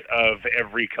favorite of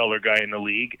every color guy in the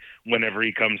league whenever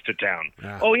he comes to town.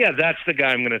 Yeah. Oh yeah, that's the guy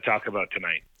I'm going to talk about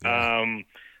tonight. Yeah.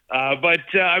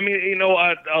 I mean, a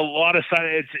lot of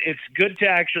it's good to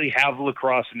actually have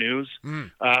lacrosse news.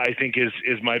 I think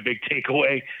is my big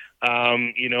takeaway.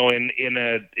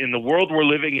 In the world we're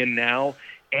living in now,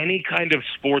 any kind of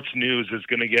sports news is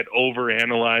going to get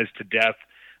overanalyzed to death.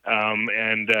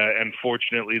 And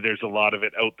fortunately, there's a lot of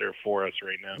it out there for us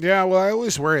right now. Yeah, well, I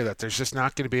always worry that there's just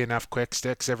not going to be enough quick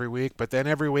sticks every week. But then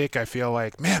every week I feel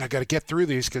like, man, I got to get through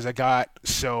these because I got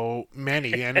so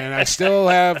many. And I still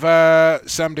have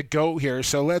some to go here.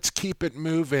 So let's keep it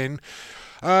moving.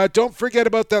 Don't forget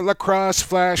about that Lacrosse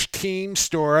Flash Team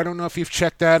Store. I don't know if you've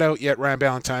checked that out yet, Ryan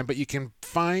Ballantyne, but you can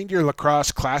find your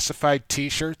Lacrosse Classified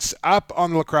T-shirts up on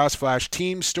the Lacrosse Flash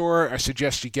Team Store. I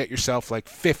suggest you get yourself like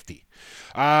 50.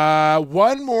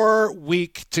 One more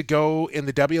week to go in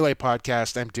the WLA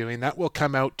podcast I'm doing. That will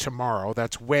come out tomorrow.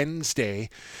 That's Wednesday.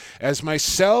 As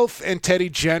myself and Teddy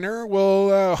Jenner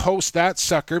will host that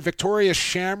sucker. Victoria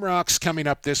Shamrocks coming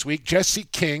up this week. Jesse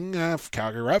King of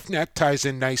Calgary Roughneck ties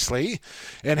in nicely.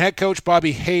 And head coach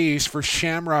Bobby Hayes for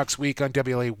Shamrocks Week on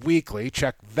WLA Weekly.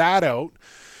 Check that out.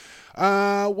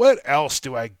 What else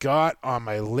do I got on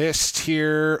my list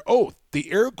here? Oh, the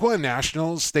Iroquois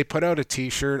Nationals, they put out a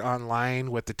T-shirt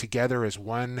online with the Together as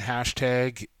One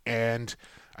hashtag, and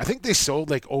I think they sold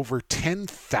like over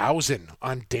 10,000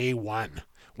 on day one,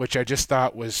 which I just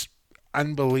thought was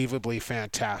unbelievably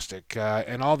fantastic.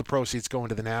 And all the proceeds going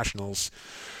to the Nationals,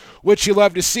 which you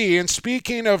love to see. And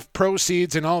speaking of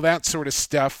proceeds and all that sort of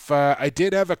stuff, I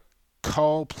did have a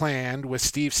call planned with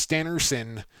Steve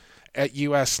Stenerson at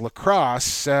US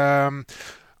Lacrosse.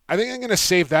 I think I'm going to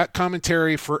save that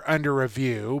commentary for under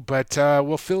review, but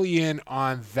we'll fill you in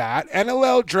on that.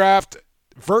 NLL Draft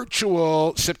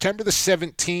Virtual, September the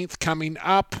 17th coming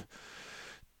up.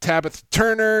 Tabitha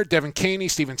Turner, Devin Caney,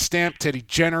 Steven Stamp, Teddy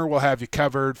Jenner will have you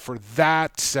covered for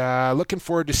that. Looking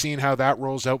forward to seeing how that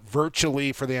rolls out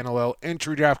virtually for the NLL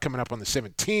entry draft coming up on the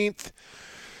 17th.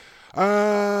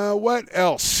 What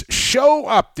else? Show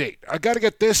update. I got to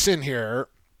get this in here.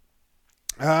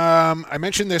 I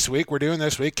mentioned this week, we're doing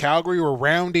this week, Calgary, we're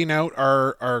rounding out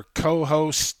our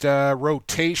co-host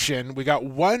rotation. We got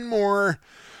one more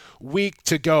week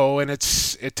to go, and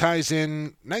it ties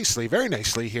in nicely, very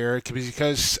nicely here,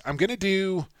 because I'm going to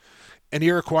do an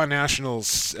Iroquois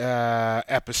Nationals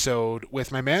episode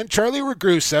with my man Charlie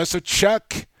Ragusa. So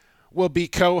Chuck will be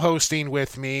co-hosting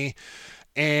with me,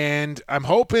 and I'm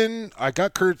hoping, I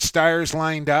got Kurt Stiers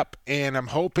lined up, and I'm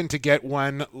hoping to get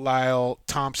one Lyle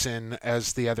Thompson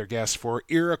as the other guest for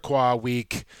Iroquois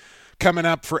Week coming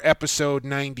up for episode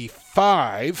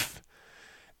 95.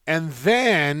 And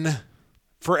then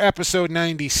for episode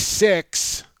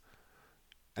 96,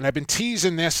 and I've been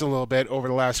teasing this a little bit over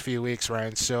the last few weeks,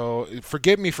 Ryan, so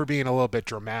forgive me for being a little bit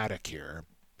dramatic here.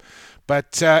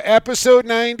 But episode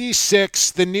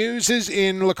 96, the news is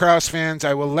in, Lacrosse fans.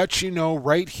 I will let you know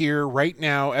right here, right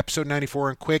now, episode 94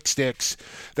 in Quick Sticks,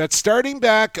 that starting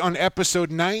back on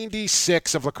episode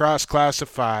 96 of Lacrosse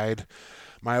Classified,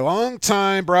 my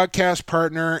longtime broadcast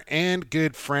partner and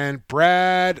good friend,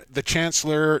 Brad the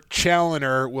Chancellor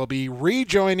Challoner, will be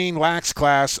rejoining Lax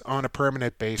Class on a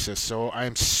permanent basis. So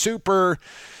I'm super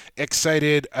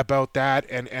excited about that.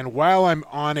 And while I'm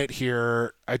on it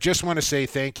here, I just want to say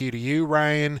thank you to you,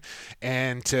 Ryan,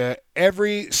 and to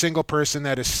every single person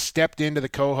that has stepped into the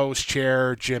co-host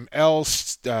chair: Jim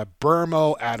Elst,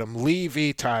 Bermel, Adam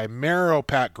Levy, Ty Merrow,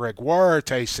 Pat Gregoire,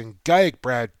 Tyson Geik,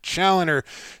 Brad Challoner,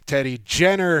 Teddy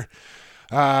Jenner,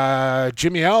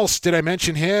 Jimmy Elst, did I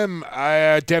mention him?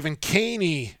 Devin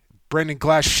Caney, Brendan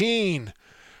Glasheen,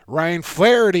 Ryan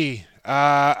Flaherty.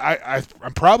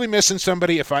 I'm probably missing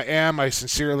somebody. If I am, I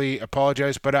sincerely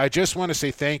apologize, but I just want to say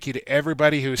thank you to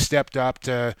everybody who stepped up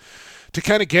to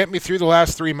kind of get me through the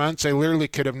last 3 months. I literally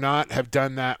could have not have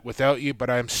done that without you,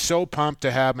 but I'm so pumped to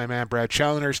have my man Brad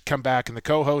Challoner come back in the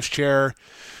co-host chair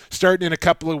starting in a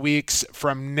couple of weeks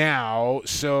from now.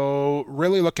 So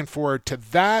really looking forward to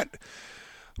that.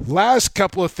 Last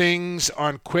couple of things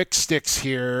on Quick Sticks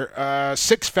here.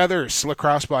 Six Feathers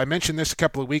lacrosse ball. I mentioned this a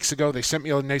couple of weeks ago. They sent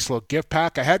me a nice little gift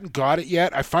pack. I hadn't got it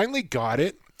yet. I finally got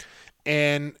it,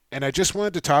 and I just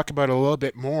wanted to talk about it a little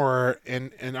bit more.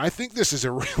 And I think this is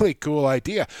a really cool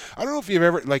idea. I don't know if you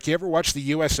ever watched the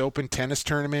U.S. Open tennis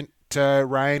tournament,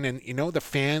 Ryan, and you know the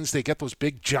fans, they get those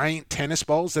big giant tennis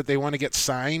balls that they want to get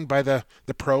signed by the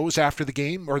pros after the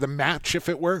game or the match, if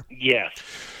it were. Yes.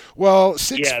 Well,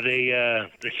 they're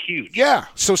huge. Yeah,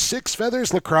 so Six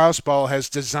Feathers Lacrosse Ball has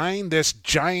designed this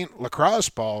giant lacrosse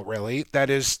ball, really, that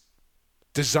is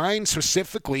designed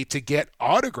specifically to get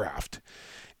autographed.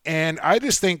 And I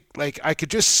just think, like, I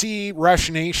could just see Rush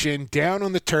Nation down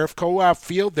on the turf, co-op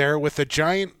field there, with a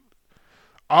giant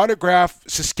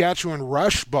autographed Saskatchewan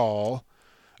Rush ball,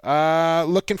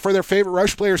 looking for their favorite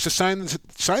Rush players to sign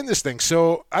this thing.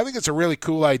 So I think it's a really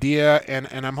cool idea,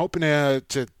 and I'm hoping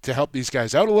to help these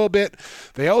guys out a little bit.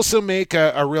 They also make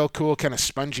a real cool kind of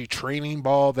spongy training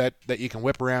ball that you can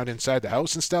whip around inside the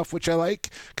house and stuff, which I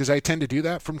like because I tend to do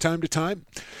that from time to time.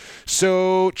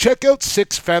 So check out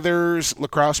Six Feathers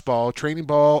lacrosse ball, training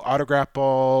ball, autograph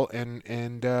ball, and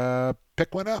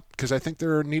pick one up because I think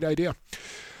they're a neat idea.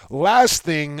 Last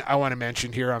thing I want to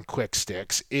mention here on Quick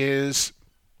Sticks is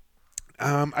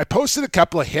I posted a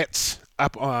couple of hits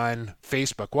up on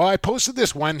Facebook. Well, I posted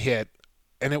this one hit,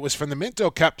 and it was from the Minto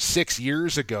Cup 6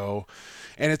 years ago,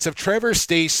 and it's of Trevor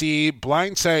Stacey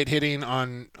blindside hitting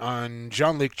on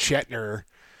Jean-Luc Chetner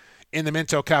in the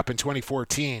Minto Cup in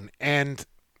 2014. And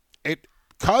it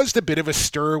caused a bit of a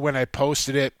stir when I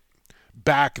posted it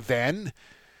back then,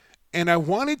 and I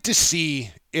wanted to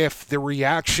see if the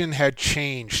reaction had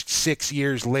changed 6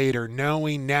 years later,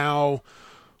 knowing now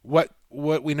what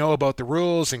we know about the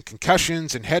rules and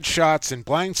concussions and headshots and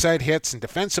blindside hits and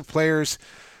defensive players,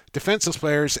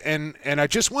 and I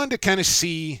just wanted to kind of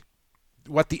see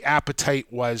what the appetite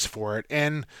was for it.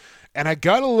 And I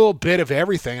got a little bit of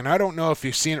everything, and I don't know if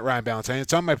you've seen it, Ryan Ballantyne.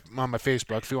 It's on my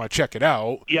Facebook if you want to check it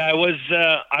out. Yeah, I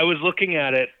was looking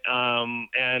at it,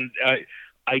 and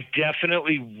I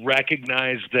definitely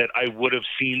recognize that I would have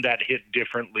seen that hit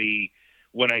differently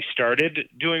when I started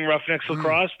doing Roughnecks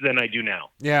lacrosse than I do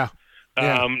now. Yeah.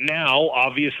 Now,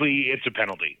 obviously, it's a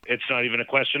penalty. It's not even a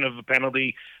question of a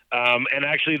penalty. And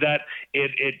actually, that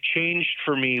it changed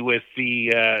for me with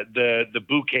the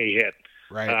Bouquet hit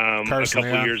a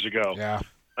couple years ago. Yeah.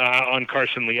 On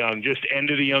Carson Leung, just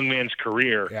ended a young man's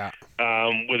career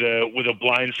with a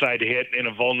blindside hit in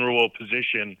a vulnerable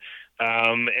position.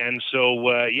 And so,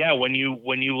 when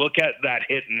you look at that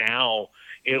hit now,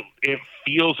 it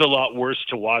feels a lot worse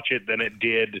to watch it than it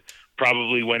did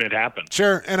probably when it happened.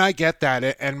 Sure, and I get that.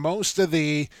 And most of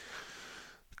the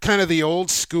kind of the old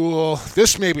school,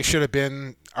 this maybe should have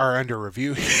been our under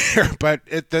review here, but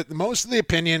most of the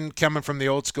opinion coming from the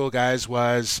old school guys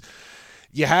was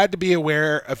you had to be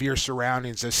aware of your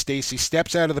surroundings. As Stacey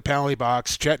steps out of the penalty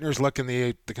box, Chetner's looking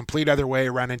the complete other way,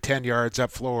 running 10 yards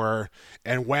up floor,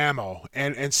 and whammo.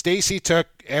 And Stacey took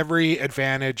every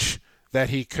advantage that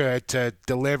he could to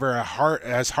deliver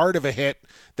as hard of a hit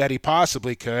that he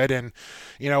possibly could. And,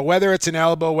 whether it's an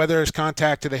elbow, whether it's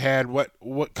contact to the head, what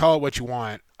call it what you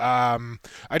want. I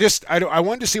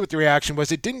wanted to see what the reaction was.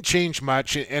 It didn't change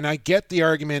much, and I get the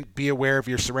argument, be aware of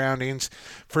your surroundings.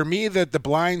 For me, the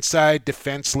blindside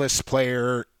defenseless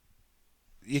player,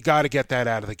 you got to get that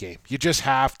out of the game. You just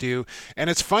have to. And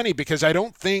it's funny because I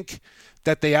don't think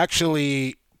that they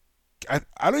actually –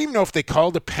 I don't even know if they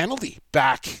called a penalty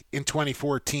back in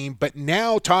 2014, but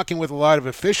now talking with a lot of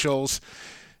officials,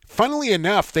 funnily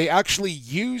enough, they actually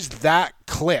used that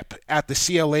clip at the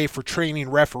CLA for training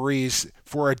referees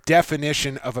for a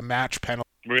definition of a match penalty.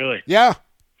 Really? Yeah.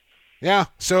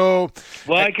 So,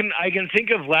 well, I can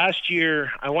think of last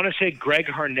year. I want to say Greg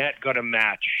Harnett got a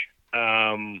match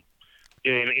in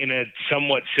a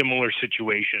somewhat similar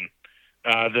situation.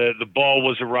 The ball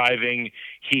was arriving.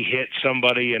 He hit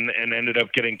somebody and ended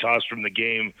up getting tossed from the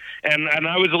game. And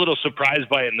I was a little surprised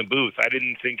by it in the booth. I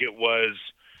didn't think it was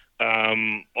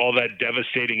all that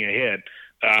devastating a hit,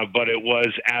 but it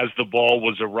was as the ball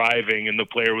was arriving and the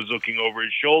player was looking over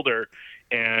his shoulder.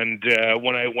 And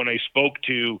when I spoke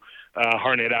to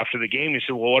Harnett after the game, he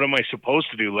said, "Well, what am I supposed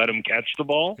to do? Let him catch the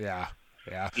ball?" Yeah.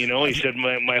 He said,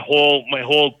 "My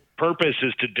whole purpose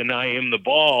is to deny him the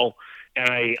ball." And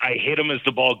I hit him as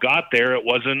the ball got there. It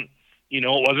wasn't, it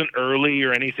wasn't early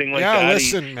or anything like that.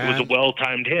 Listen, man. It was a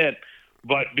well-timed hit,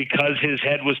 but because his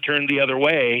head was turned the other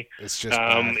way, it's just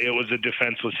it was a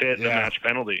defenseless hit and a match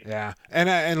penalty. Yeah,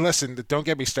 and listen, don't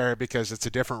get me started because it's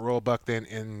a different rule book than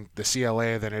in the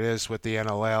CLA than it is with the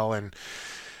NLL and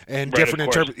different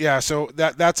interpret. Yeah, so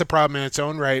that's a problem in its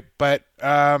own right. But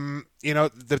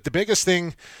the biggest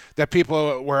thing that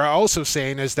people were also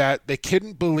saying is that they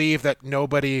couldn't believe that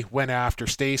nobody went after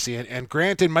Stacey. And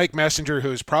granted, Mike Messenger,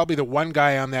 who's probably the one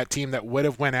guy on that team that would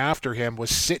have went after him, was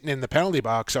sitting in the penalty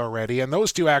box already. And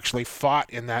those two actually fought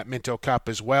in that Minto Cup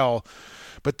as well.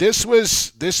 But this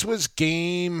was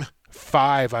game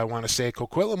 5, I want to say.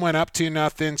 Coquitlam went up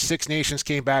 2-0. Six Nations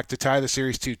came back to tie the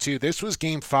series 2-2. This was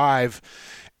game 5.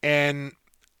 And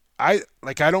I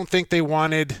don't think they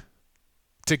wanted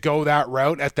to go that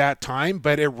route at that time,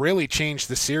 but it really changed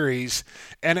the series.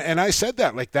 And I said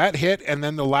that hit and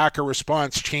then the lack of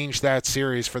response changed that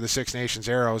series for the Six Nations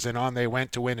Arrows, and on they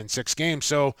went to win in 6 games.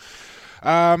 So,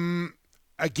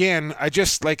 again, I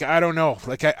just, I don't know.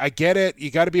 I get it.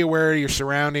 You got to be aware of your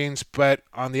surroundings, but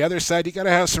on the other side, you got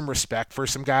to have some respect for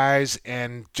some guys,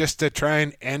 and just to try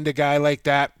and end a guy like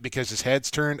that because his head's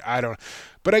turned, I don't know.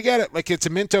 But I get it. It's a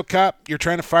Minto Cup. You're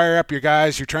trying to fire up your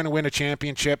guys. You're trying to win a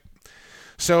championship.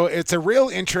 So it's a real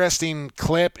interesting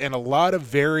clip and a lot of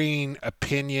varying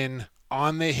opinion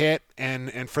on the hit.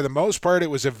 And for the most part,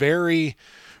 it was a very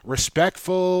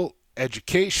respectful,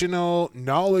 educational,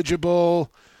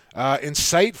 knowledgeable,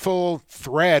 insightful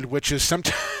thread, which is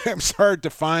sometimes hard to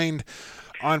find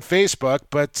on Facebook.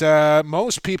 But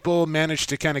most people manage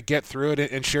to kind of get through it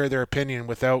and share their opinion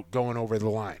without going over the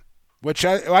line, which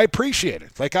I appreciate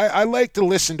it. I like to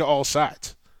listen to all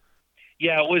sides.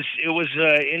 Yeah, it was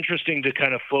interesting to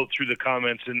kind of float through the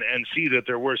comments and see that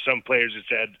there were some players that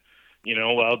said,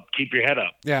 well, keep your head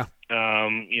up. Yeah.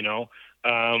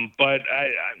 But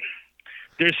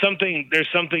there's something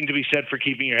to be said for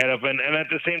keeping your head up, and at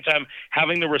the same time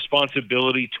having the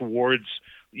responsibility towards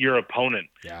your opponent.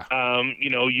 Yeah.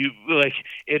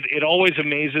 It always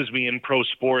amazes me in pro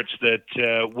sports that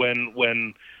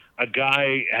when a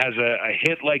guy has a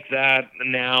hit like that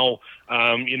now,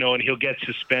 and he'll get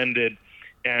suspended,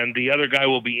 and the other guy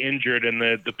will be injured, and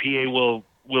the PA will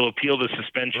appeal the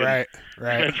suspension. Right.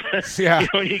 Yeah.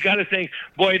 You got to think,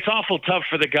 boy, it's awful tough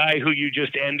for the guy who you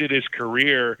just ended his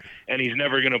career and he's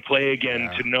never going to play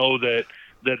again to know that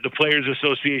that the Players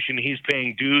Association he's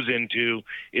paying dues into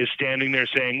is standing there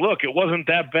saying, look, it wasn't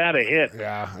that bad a hit.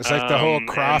 Yeah, it's like the whole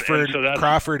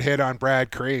Crawford hit on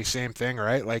Brad Cray, same thing,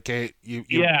 right? Like you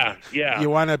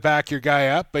want to back your guy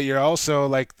up, but you're also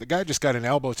like, the guy just got an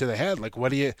elbow to the head. Like,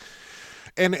 what do you?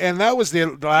 And that was the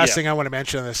last thing I want to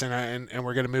mention on this, and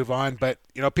we're going to move on. But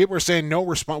people were saying no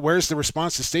response. Where's the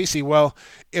response to Stacey? Well,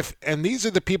 and these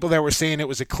are the people that were saying it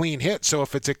was a clean hit. So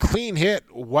if it's a clean hit,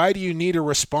 why do you need a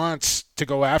response to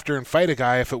go after and fight a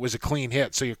guy if it was a clean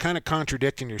hit? So you're kind of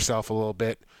contradicting yourself a little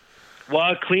bit.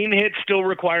 Well, a clean hit still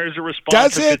requires a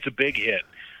response if it's a big hit.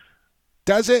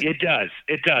 Does it? It does.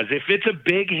 It does. If it's a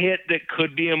big hit that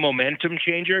could be a momentum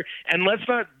changer, and let's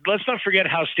not forget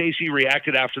how Stacey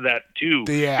reacted after that too.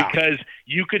 Yeah. Because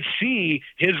you could see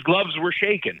his gloves were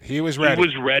shaking. He was ready. He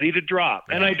was ready to drop,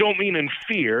 and I don't mean in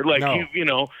fear. Like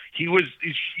he was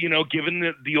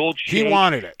given the old shake. He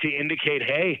wanted it to indicate,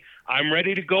 hey, I'm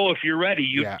ready to go. If you're ready,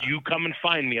 you come and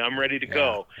find me. I'm ready to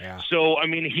go. Yeah. So, I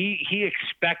mean, he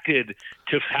expected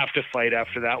to have to fight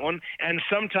after that one. And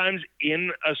sometimes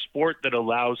in a sport that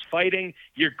allows fighting,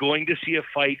 you're going to see a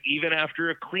fight even after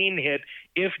a clean hit,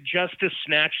 if just to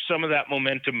snatch some of that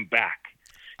momentum back.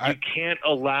 You can't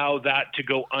allow that to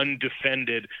go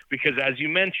undefended because, as you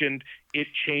mentioned, it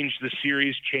changed the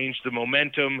series, changed the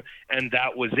momentum, and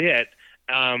that was it.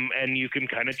 And you can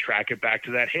kind of track it back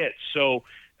to that hit. So,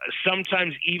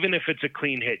 sometimes even if it's a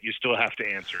clean hit, you still have to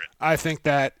answer it. I think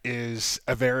that is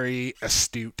a very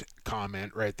astute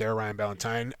comment right there, Ryan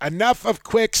Ballantyne. Enough of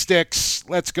quick sticks.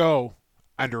 Let's go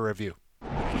under review.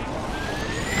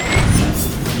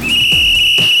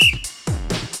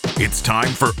 It's time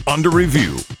for Under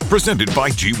Review, presented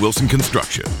by G. Wilson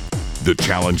Construction. The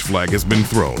challenge flag has been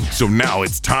thrown, so now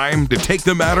it's time to take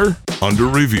the matter under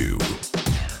review.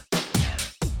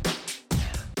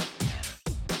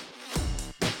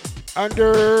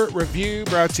 Under Review,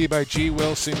 brought to you by G.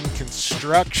 Wilson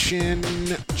Construction.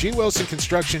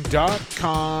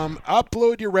 GWilsonConstruction.com.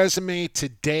 Upload your resume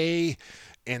today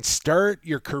and start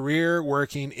your career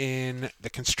working in the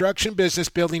construction business,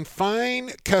 building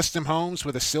fine custom homes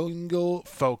with a single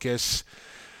focus.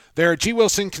 They're at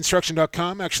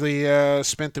GWilsonConstruction.com. Actually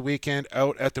spent the weekend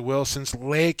out at the Wilsons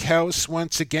Lake House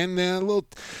once again. They had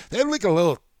like a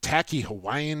little tacky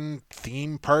Hawaiian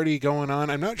theme party going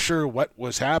on. I'm not sure what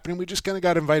was happening. We just kind of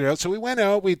got invited out. So we went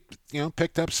out. We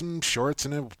picked up some shorts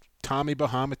and a Tommy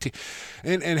Bahama tee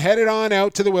and headed on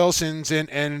out to the Wilsons.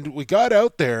 And we got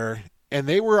out there, and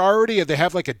they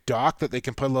have like a dock that they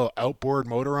can put a little outboard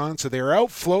motor on. So they were out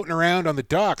floating around on the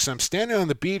dock. So I'm standing on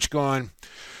the beach going,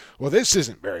 well, this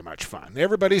isn't very much fun.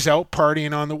 Everybody's out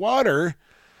partying on the water.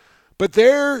 But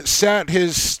there sat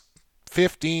his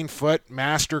 15-foot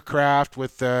Mastercraft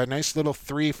with a nice little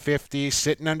 350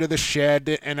 sitting under the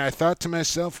shed, and I thought to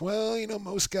myself, well,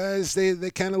 most guys, they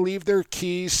kind of leave their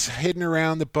keys hidden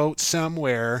around the boat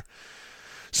somewhere.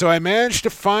 So I managed to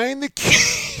find the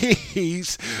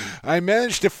keys. I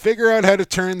managed to figure out how to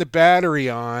turn the battery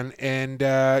on and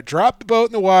drop the boat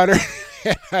in the water.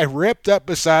 And I ripped up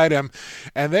beside him,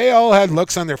 and they all had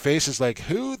looks on their faces like,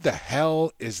 who the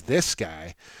hell is this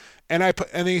guy?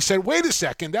 And he said, wait a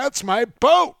second, that's my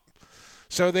boat.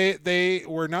 So they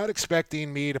were not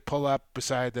expecting me to pull up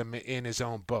beside them in his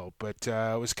own boat. But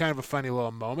it was kind of a funny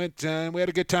little moment. And we had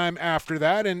a good time after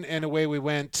that, and away we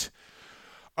went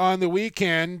on the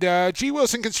weekend.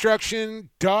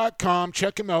 GWilsonConstruction.com.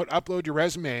 Check him out. Upload your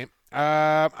resume.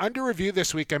 Under review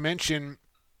this week, I mentioned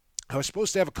I was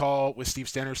supposed to have a call with Steve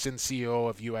Stenerson, CEO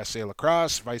of USA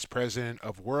Lacrosse, Vice President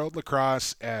of World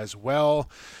Lacrosse as well,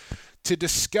 to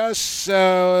discuss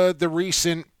the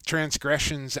recent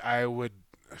transgressions, I would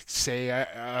say,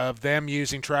 of them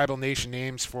using tribal nation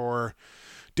names for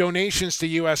donations to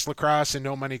U.S. Lacrosse and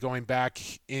no money going back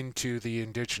into the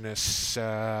indigenous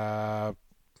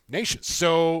nations.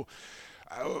 So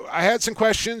I had some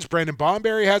questions. Brendan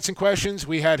Bomberry had some questions.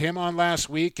 We had him on last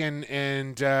week, and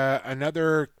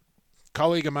another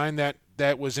colleague of mine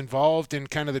that was involved in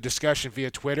kind of the discussion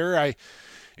via Twitter. I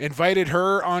invited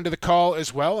her onto the call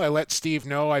as well. I let Steve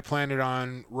know I planned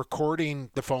on recording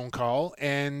the phone call,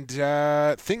 and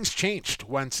things changed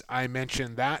once I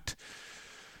mentioned that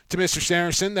to Mr.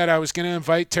 Stenerson, that I was going to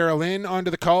invite Tara Lynn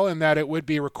onto the call and that it would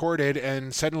be recorded,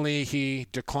 and suddenly he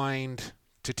declined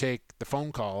to take the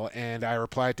phone call, and I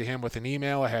replied to him with an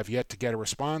email. I have yet to get a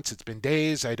response. It's been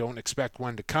days. I don't expect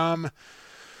one to come.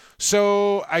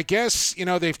 So I guess,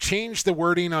 they've changed the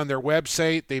wording on their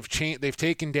website. They've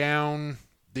taken down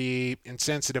the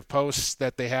insensitive posts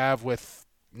that they have with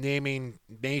naming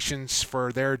nations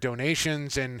for their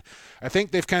donations, and I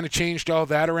think they've kind of changed all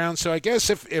that around. So I guess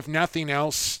if nothing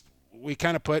else, we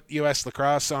kind of put U.S.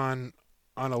 Lacrosse on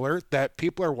alert that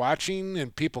people are watching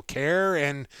and people care,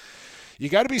 and you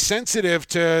got to be sensitive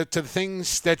to the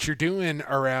things that you're doing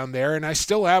around there. And I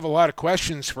still have a lot of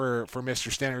questions for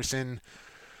Mr. Stenerson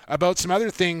about some other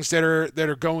things that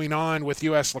are going on with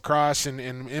U.S. lacrosse, and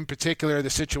in particular the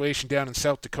situation down in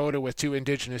South Dakota with 2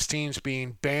 Indigenous teams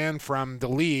being banned from the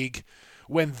league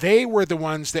when they were the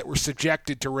ones that were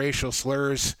subjected to racial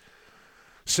slurs.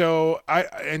 So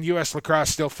and U.S. lacrosse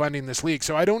still funding this league.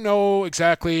 So I don't know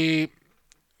exactly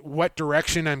what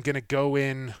direction I'm going to go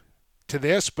in to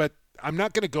this, but I'm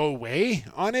not going to go away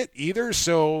on it either.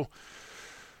 So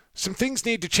some things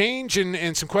need to change,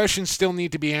 and some questions still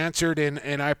need to be answered, and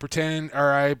I'm going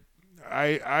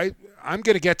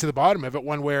to get to the bottom of it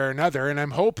one way or another, and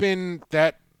I'm hoping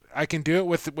that I can do it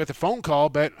with a phone call,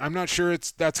 but I'm not sure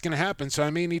that's going to happen, so I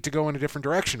may need to go in a different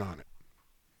direction on it.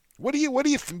 What do you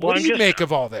make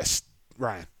of all this,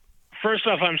 Ryan? First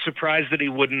off, I'm surprised that he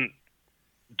wouldn't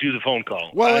do the phone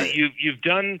call. Well,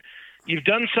 You've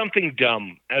done something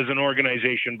dumb as an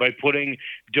organization by putting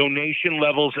donation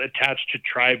levels attached to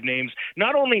tribe names.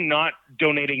 Not only not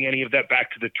donating any of that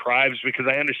back to the tribes, because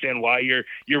I understand why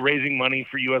you're raising money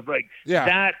for U.S.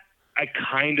 That I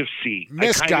kind of see.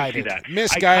 Misguided. I kind of see that.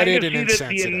 Misguided and I kind of see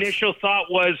that insensitive. the initial thought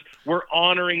was we're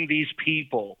honoring these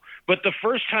people. But the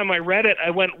first time I read it, I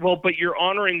went, well, but you're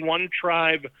honoring one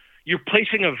tribe. You're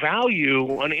placing a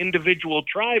value on individual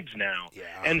tribes now,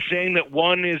 and saying that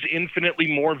one is infinitely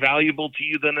more valuable to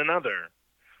you than another,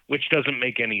 which doesn't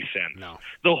make any sense. No.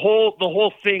 The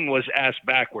whole thing was ass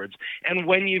backwards. And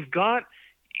when you've got,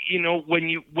 when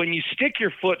you stick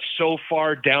your foot so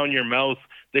far down your mouth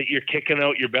that you're kicking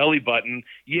out your belly button,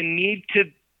 you need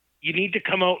to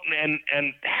come out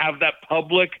and have that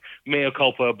public mea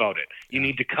culpa about it. You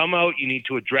need to come out. You need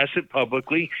to address it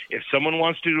publicly. If someone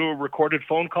wants to do a recorded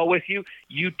phone call with you,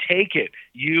 you take it.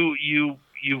 You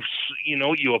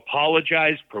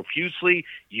apologize profusely.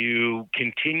 You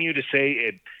continue to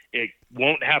say it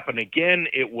won't happen again.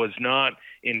 It was not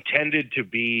intended to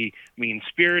be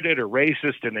mean-spirited or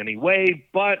racist in any way,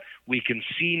 but we can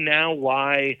see now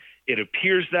why it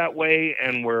appears that way,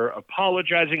 and we're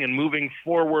apologizing and moving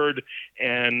forward,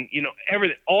 and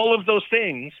everything, all of those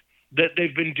things that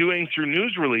they've been doing through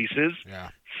news releases.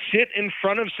 Sit in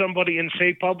front of somebody and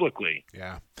say publicly.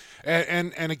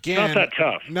 And again, not that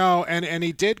tough. No, and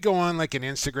he did go on like an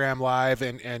Instagram live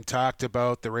and talked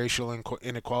about the racial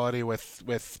inequality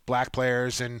with black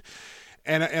players, and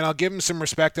I'll give him some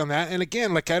respect on that. And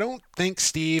again, I don't think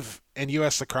Steve and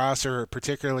U.S. Lacrosse are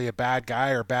particularly a bad guy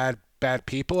or bad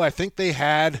people. I think they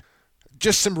had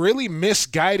just some really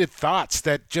misguided thoughts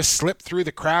that just slipped through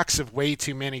the cracks of way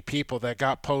too many people that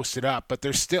got posted up. But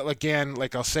there's still, again,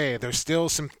 like I'll say, there's still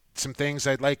some things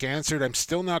I'd like answered. I'm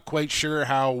still not quite sure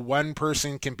how one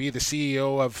person can be the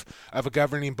CEO of a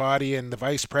governing body and the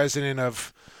vice president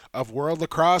of World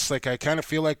Lacrosse. I kind of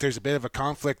feel like there's a bit of a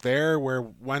conflict there where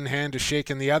one hand is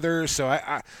shaking the other. So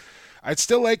I'd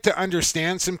still like to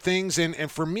understand some things.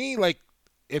 And for me,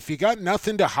 if you got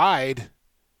nothing to hide,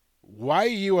 why are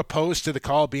you opposed to the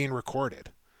call being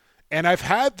recorded? And I've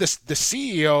had the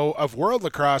CEO of World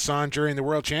Lacrosse on during the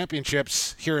World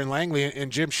Championships here in Langley,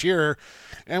 and Jim Shearer,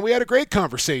 and we had a great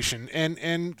conversation,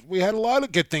 and we had a lot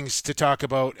of good things to talk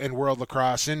about in World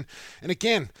Lacrosse. And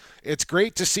again, it's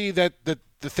great to see that the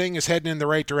thing is heading in the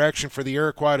right direction for the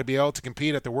Iroquois to be able to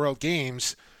compete at the World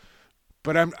Games.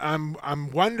 But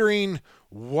I'm wondering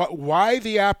why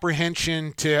the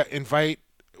apprehension to invite,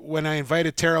 when I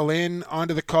invited Tara Lynn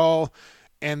onto the call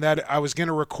and that I was going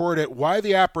to record it, why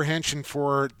the apprehension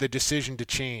for the decision to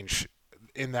change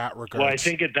in that regard? Well, I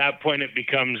think at that point it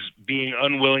becomes being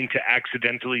unwilling to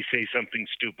accidentally say something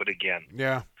stupid again.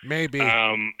 Yeah, maybe.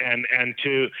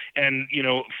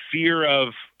 Fear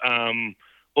of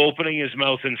opening his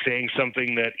mouth and saying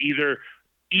something that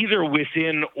either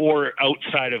within or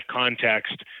outside of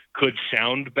context could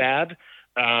sound bad.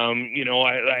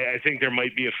 I think there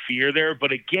might be a fear there,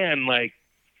 but again,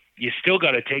 you still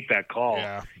got to take that call.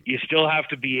 Yeah. You still have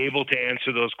to be able to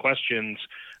answer those questions,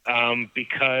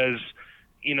 because,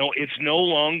 it's no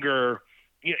longer,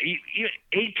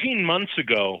 18 months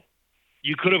ago,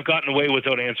 you could have gotten away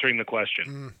without answering the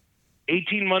question.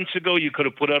 18 months ago, you could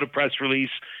have put out a press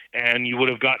release and you would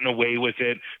have gotten away with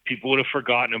it. People would have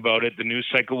forgotten about it. The news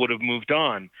cycle would have moved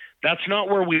on. That's not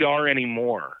where we are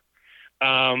anymore.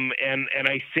 And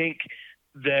I think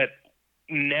that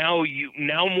now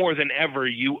more than ever,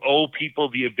 you owe people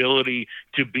the ability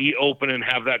to be open and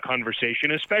have that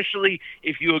conversation, especially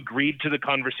if you agreed to the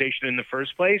conversation in the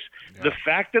first place. Yeah. The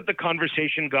fact that the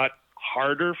conversation got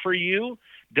harder for you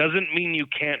doesn't mean you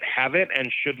can't have it and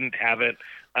shouldn't have it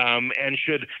and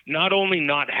should not only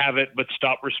not have it, but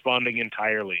stop responding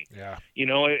entirely. Yeah.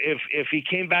 If he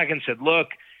came back and said, look,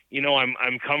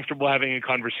 I'm comfortable having a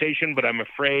conversation, but I'm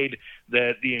afraid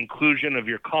that the inclusion of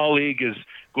your colleague is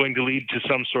going to lead to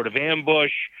some sort of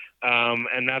ambush.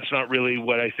 And that's not really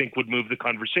what I think would move the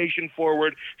conversation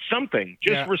forward. Something,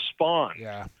 just respond.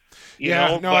 Yeah.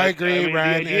 I agree,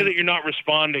 Ryan. The idea that you're not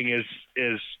responding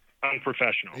is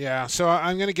unprofessional. Yeah, so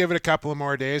I'm going to give it a couple of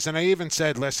more days. And I even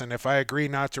said, listen, if I agree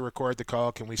not to record the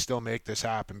call, can we still make this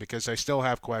happen? Because I still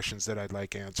have questions that I'd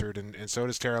like answered, and so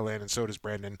does Tara Lynn, and so does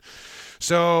Brendan.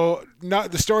 So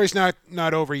the story's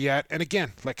not over yet. And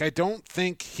again, I don't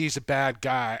think he's a bad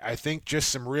guy. I think just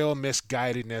some real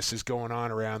misguidedness is going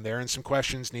on around there, and some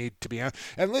questions need to be answered.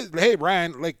 And hey,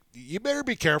 Ryan, you better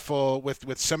be careful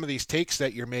with some of these takes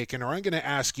that you're making, or I'm going to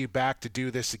ask you back to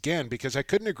do this again, because I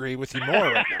couldn't agree with you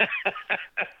more right now.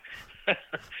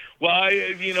 Well,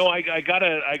 I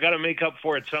gotta make up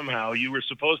for it somehow. You were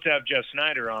supposed to have Jeff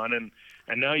Snyder on, and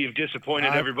now you've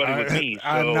disappointed everybody with me. So.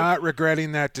 I'm not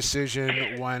regretting that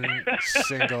decision one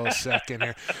single second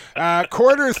here.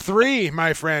 Quarter 3,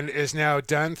 my friend, is now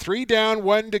done. 3 down,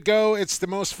 1 to go. It's the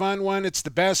most fun one. It's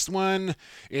the best one.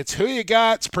 It's Who You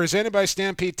Got. It's presented by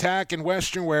Stampede Tack and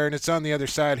Western Wear, and it's on the other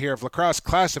side here of Lacrosse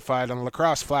Classified on the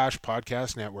Lacrosse Flash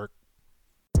Podcast Network.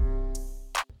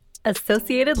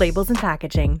 Associated Labels and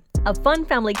Packaging, a fun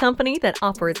family company that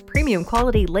offers premium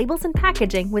quality labels and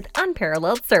packaging with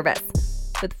unparalleled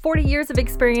service. With 40 years of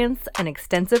experience, an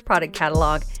extensive product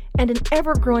catalog, and an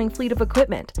ever-growing fleet of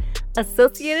equipment,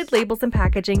 Associated Labels and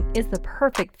Packaging is the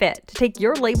perfect fit to take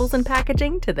your labels and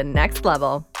packaging to the next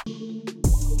level.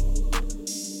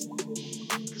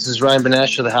 This is Ryan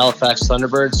Benesch of the Halifax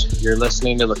Thunderbirds. You're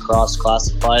listening to Lacrosse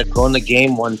Classified, growing the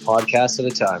game one podcast at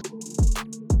a time.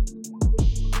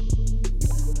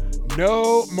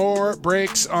 No more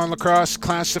breaks on Lacrosse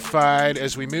Classified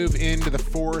as we move into the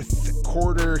fourth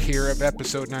quarter here of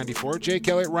episode 94. Jake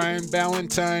Elliott, Ryan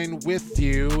Ballantyne with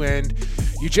you, and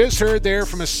you just heard there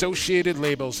from Associated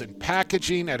Labels and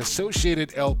Packaging at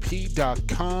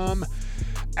AssociatedLP.com,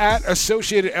 at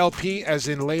Associated LP as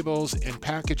in labels and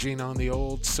packaging on the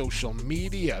old social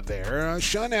media there.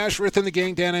 Sean Ashworth and the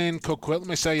gang down in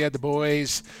Coquitlam. I saw you had the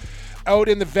boys out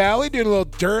in the valley doing a little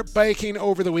dirt biking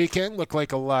over the weekend. Looked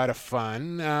like a lot of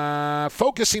fun.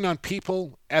 Focusing on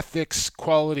people, ethics,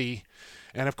 quality,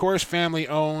 and of course family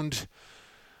owned.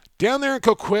 Down there in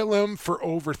Coquitlam for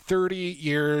over 30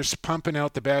 years, pumping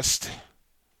out the best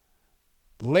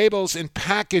labels and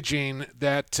packaging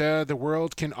that the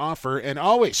world can offer, and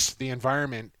always the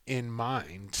environment in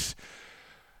mind.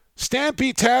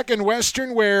 Stampede Tack and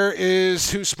Western Wear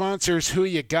is who sponsors Who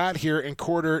You Got here in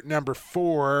quarter number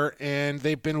 4, and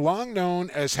they've been long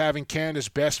known as having Canada's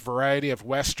best variety of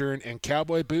Western and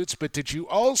cowboy boots. But did you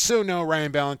also know,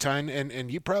 Ryan Ballantyne,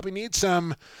 and you probably need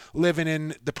some living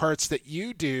in the parts that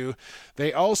you do,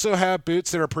 they also have boots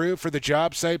that are approved for the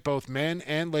job site, both men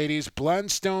and ladies,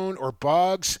 Blundstone or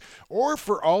Boggs, or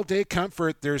for all-day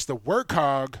comfort, there's the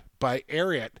Workhog by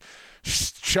Ariat.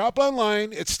 Shop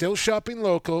online. It's still shopping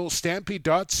local,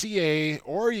 stampede.ca,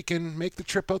 or you can make the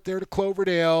trip out there to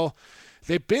Cloverdale.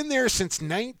 They've been there since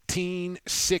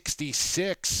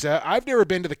 1966. I've never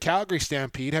been to the Calgary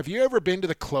Stampede. Have you ever been to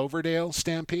the Cloverdale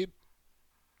Stampede?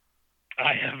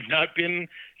 I have not been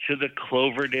to the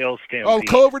Cloverdale Stampede. Oh,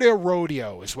 Cloverdale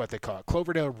Rodeo is what they call it.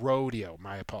 Cloverdale Rodeo.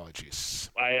 My apologies.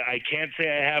 I can't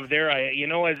say I have there.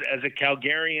 As a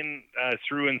Calgarian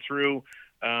through and through,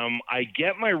 I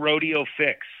get my rodeo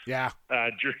fix. Yeah.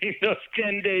 During those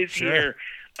 10 days here.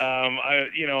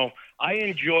 I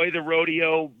enjoy the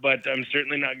rodeo, but I'm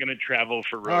certainly not going to travel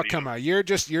for rodeo. Oh, come on. You're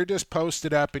just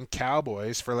posted up in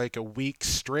cowboys for like a week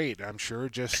straight, I'm sure,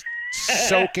 just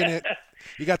soaking it.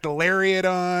 You got the lariat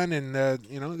on, and when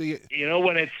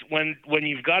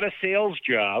you've got a sales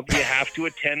job, you have to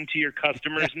attend to your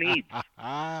customers' needs,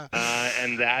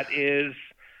 and that is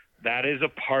a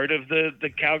part of the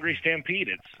Calgary Stampede.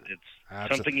 It's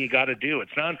something you got to do.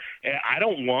 It's not. I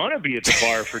don't want to be at the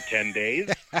bar for 10 days.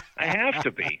 I have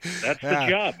to be. That's the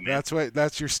job, man.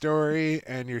 That's your story,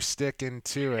 and you're sticking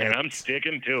to it. And I'm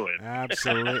sticking to it.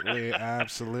 Absolutely,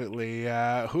 absolutely.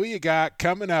 Who you got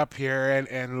coming up here?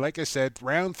 And like I said,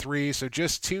 round 3. So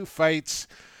just 2 fights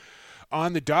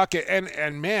on the docket,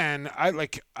 and man,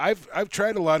 I've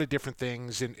tried a lot of different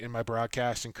things in my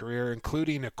broadcasting career,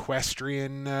 including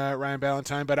equestrian, Ryan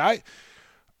Ballantyne. But I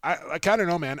don't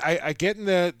know, man. I get in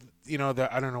the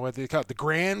I don't know what they call it, the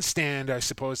grandstand, I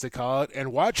suppose they call it,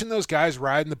 and watching those guys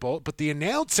riding the bull. But the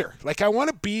announcer, I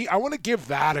want to give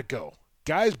that a go,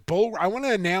 guys. I want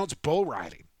to announce bull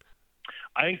riding.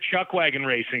 I think chuck wagon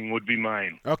racing would be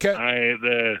mine. Okay.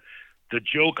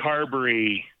 Joe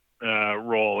Carberry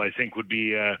role, I think, would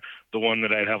be the one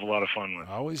that I'd have a lot of fun with.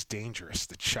 Always dangerous,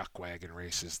 the chuck wagon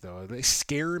races, though. They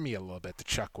scare me a little bit, the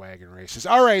chuck wagon races.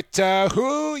 All right,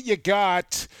 who you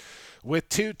got with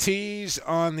 2 T's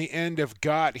on the end of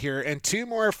got here? And 2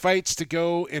 more fights to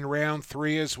go in round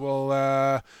 3 as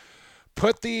we'll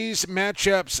put these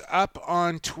matchups up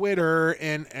on Twitter.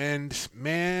 And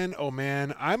man, oh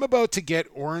man, I'm about to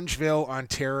get Orangeville,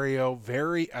 Ontario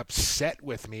very upset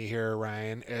with me here,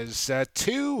 Ryan, as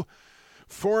 2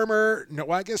 former, no,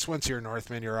 well, I guess once you're a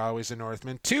Northman, you're always a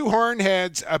Northman. 2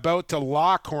 hornheads about to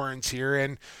lock horns here.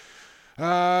 And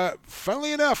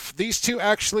funnily enough, these 2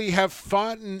 actually have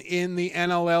fought in the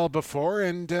NLL before.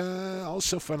 And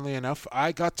also, funnily enough,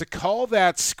 I got to call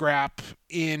that scrap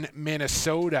in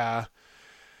Minnesota.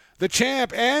 The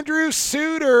champ, Andrew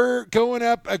Suter, going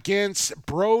up against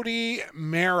Brody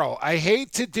Merrill. I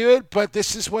hate to do it, but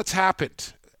this is what's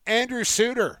happened. Andrew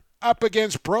Suter up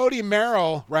against Brody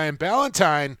Merrill. Ryan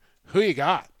Ballantyne, who you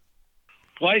got?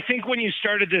 Well, I think when you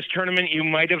started this tournament, you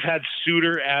might have had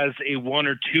Suter as a 1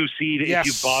 or 2 seed if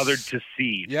you bothered to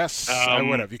seed. Yes, I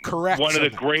would have. You're correct. One of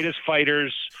the greatest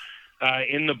fighters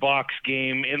in the box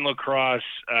game, in lacrosse.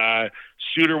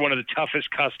 Suter, one of the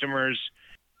toughest customers.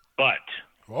 But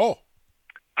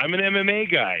I'm an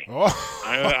MMA guy.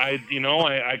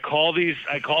 I call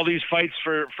these fights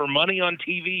for money on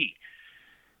TV.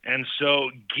 And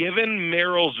so, given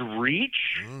Merrill's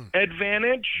reach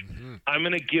advantage, I'm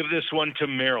going to give this one to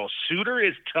Merrill. Suter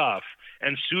is tough,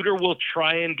 and Suter will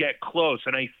try and get close.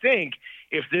 And I think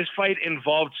if this fight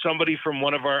involved somebody from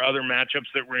one of our other matchups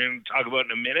that we're going to talk about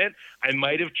in a minute, I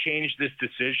might have changed this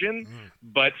decision.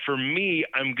 But for me,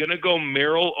 I'm going to go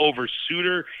Merrill over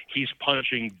Suter. He's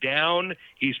punching down.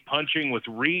 He's punching with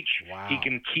reach. Wow. He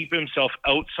can keep himself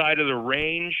outside of the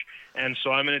range. And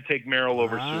so I'm going to take Merrill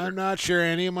over Suter. I'm not sure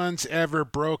anyone's ever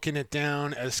broken it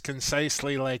down as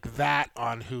concisely like that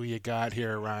on who you got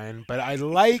here, Ryan. But I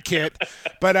like it.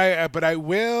 but I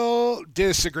will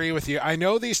disagree with you. I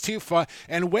know these 2 fought,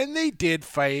 and when they did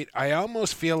fight, I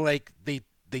almost feel like they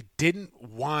didn't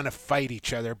want to fight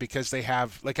each other because they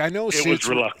have, like, I know it was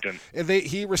reluctant.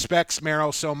 He respects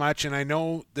Merrill so much, and I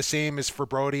know the same is for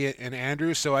Brody and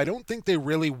Andrew. So I don't think they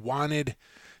really wanted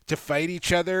to fight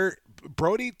each other.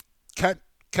 Brody cut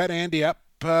Andy up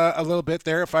a little bit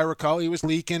there, if I recall. He was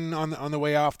leaking on the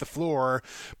way off the floor,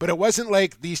 but it wasn't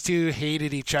like these 2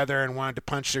 hated each other and wanted to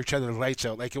punch each other's lights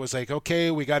out. Like, it was like,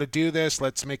 okay, we got to do this,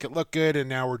 let's make it look good, and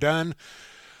now we're done.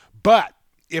 But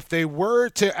if they were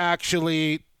to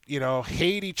actually,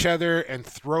 hate each other and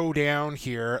throw down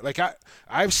here, like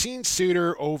I've seen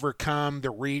Suter overcome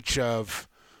the reach of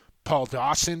Paul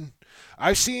Dawson.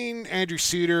 I've seen Andrew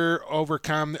Suter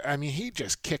overcome, he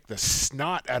just kicked the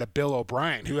snot out of Bill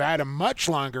O'Brien, who had a much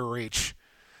longer reach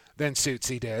than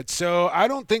Sutsy did. So I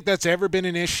don't think that's ever been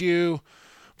an issue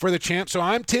for the champ. So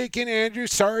I'm taking Andrew.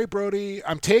 Sorry, Brody.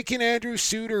 I'm taking Andrew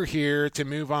Suter here to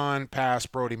move on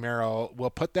past Brody Merrill. We'll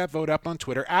put that vote up on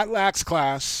Twitter,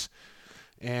 @LaxClass,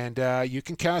 and you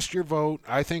can cast your vote.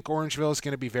 I think Orangeville is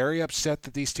going to be very upset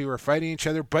that these 2 are fighting each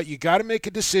other, but you got to make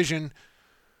a decision.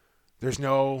 There's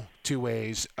no 2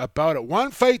 ways about it.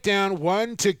 1 fight down,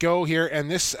 1 to go here,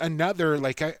 and this another,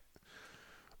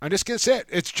 I'm just going to say it.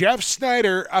 It's Jeff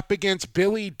Snyder up against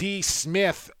Billy D.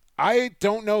 Smith. I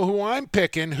don't know who I'm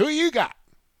picking. Who you got?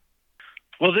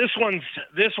 Well, this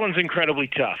one's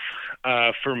incredibly tough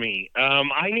for me.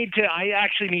 I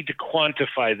actually need to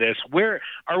quantify this. Where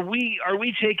are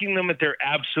we taking them at their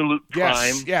absolute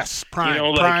prime? Yes,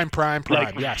 prime. Prime.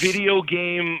 Like yes. Video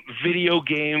game.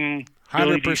 100%.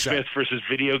 Billy D. Smith versus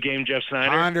video game Jeff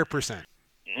Snyder? 100%.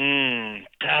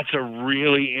 That's a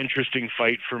really interesting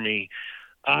fight for me.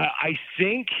 I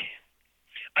think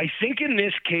in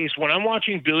this case, when I'm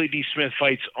watching Billy D. Smith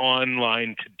fights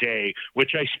online today,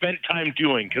 which I spent time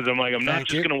doing because I'm not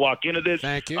just going to walk into this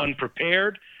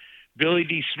unprepared. Billy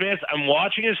D. Smith, I'm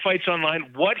watching his fights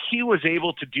online. What he was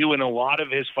able to do in a lot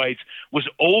of his fights was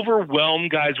overwhelm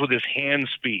guys with his hand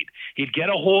speed. He'd get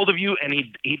a hold of you and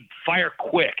he'd fire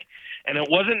quick. And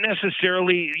it wasn't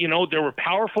necessarily, there were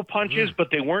powerful punches, but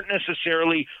they weren't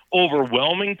necessarily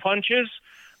overwhelming punches.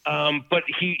 But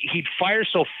he'd fire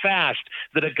so fast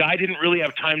that a guy didn't really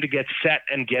have time to get set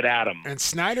and get at him. And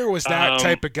Snyder was that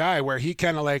type of guy where he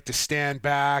kind of liked to stand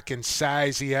back and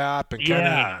size you up and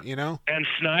kind of, And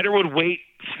Snyder would wait,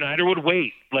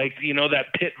 like, that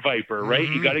pit viper, right?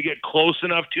 You got to get close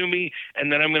enough to me,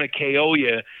 and then I'm going to KO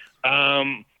you.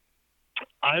 I'm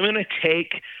going to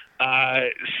take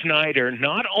Snyder,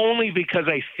 not only because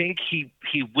I think he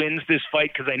wins this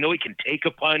fight because I know he can take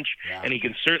a punch and he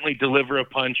can certainly deliver a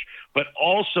punch, but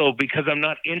also because I'm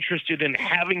not interested in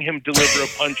having him deliver a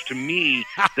punch to me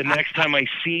the next time I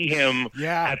see him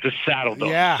at the Saddle Dome.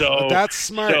 Yeah, so that's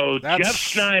smart. So That's... Jeff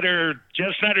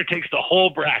Snyder takes the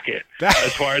whole bracket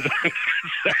as far as I'm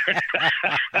concerned.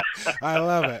 I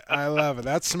love it.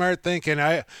 That's smart thinking.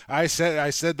 I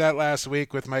said that last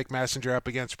week with Mike Messenger up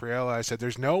against Priella. I said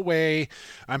there's no way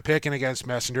I'm picking against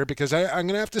Messenger because I'm going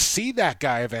to have to see that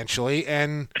guy eventually,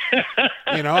 and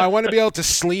I want to be able to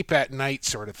sleep at night,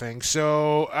 sort of thing.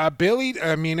 So Billy,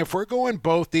 I mean, if we're going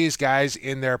both these guys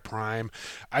in their prime,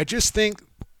 I just think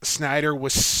Snyder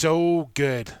was so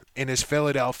good in his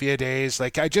Philadelphia days.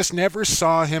 Like, I just never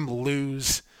saw him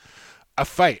lose a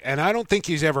fight, and I don't think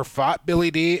he's ever fought Billy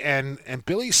D. And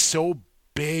Billy's so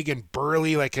big and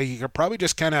burly, like he could probably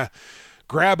just kind of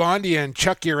grab onto you and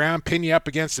chuck you around, pin you up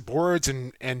against the boards,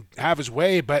 and have his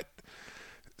way. But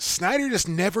Snyder just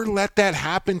never let that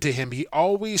happen to him. He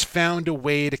always found a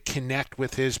way to connect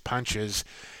with his punches.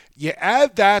 You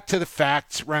add that to the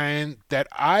fact, Ryan, that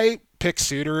I picked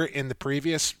Suter in the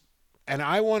previous, and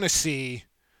I want to see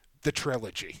the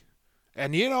trilogy.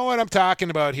 And you know what I'm talking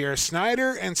about here.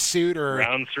 Snyder and Suter.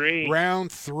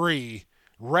 Round three.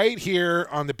 Right here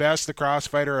on the Best Lacrosse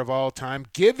Fighter of all time.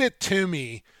 Give it to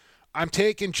me. I'm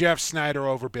taking Jeff Snyder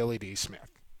over Billy D. Smith.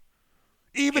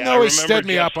 Even though he stood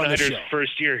me up on the show.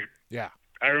 First year. Yeah.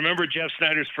 I remember Jeff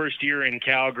Snyder's first year in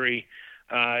Calgary.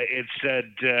 It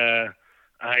said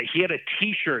he had a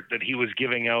T-shirt that he was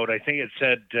giving out. I think it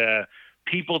said,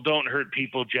 "People don't hurt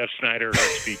people, Jeff Snyder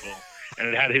hurts people." And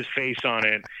it had his face on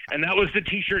it. And that was the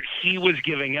T-shirt he was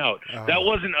giving out. Oh. That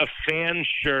wasn't a fan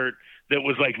shirt that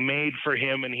was like made for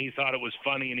him and he thought it was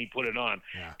funny and he put it on.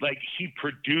 Yeah. Like, he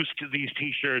produced these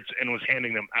T-shirts and was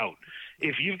handing them out.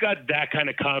 If you've got that kind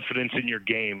of confidence in your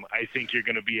game, I think you're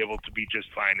going to be able to be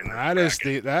just fine in this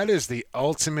bracket. That is the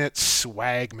ultimate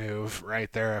swag move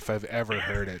right there, if I've ever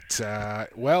heard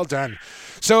it. Well done.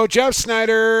 So Jeff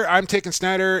Snyder, I'm taking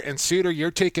Snyder, and Suter,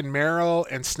 you're taking Merrill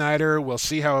and Snyder. We'll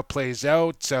see how it plays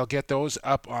out. I'll get those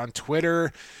up on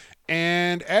Twitter.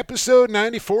 And episode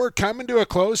 94 coming to a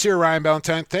close here, Ryan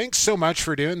Ballantyne. Thanks so much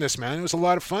for doing this, man. It was a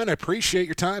lot of fun. I appreciate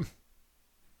your time.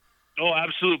 Oh,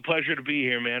 absolute pleasure to be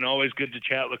here, man. Always good to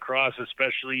chat lacrosse,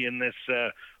 especially in this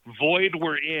void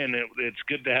we're in. It's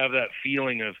good to have that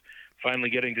feeling of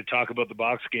finally getting to talk about the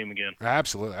box game again.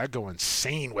 Absolutely. I'd go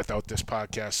insane without this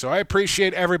podcast. So I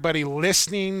appreciate everybody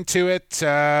listening to it.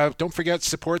 Don't forget to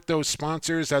support those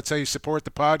sponsors. That's how you support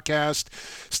the podcast.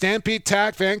 Stampede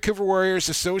Tack, Vancouver Warriors,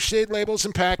 Associated Labels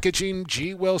and Packaging,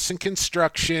 G. Wilson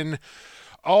Construction,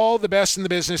 all the best in the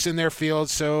business in their field.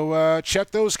 So check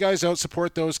those guys out,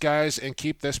 support those guys, and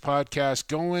keep this podcast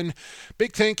going.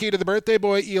 Big thank you to the birthday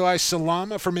boy, Eli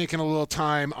Salama, for making a little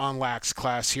time on Lax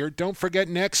Class here. Don't forget,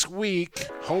 next week,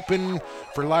 hoping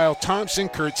for Lyle Thompson,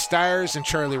 Kurt Stiers, and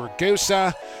Charlie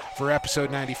Ragusa for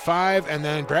episode 95. And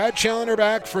then Brad Challoner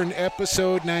back for an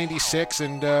episode 96,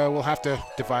 and we'll have to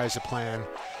devise a plan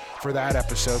for that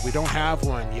episode. We don't have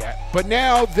one yet. But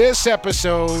now this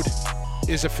episode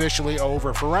is officially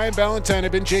over. For Ryan Ballantyne,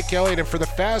 I've been Jake Elliott, and for the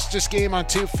fastest game on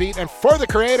 2 feet, and for the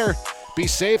creator, be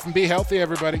safe and be healthy,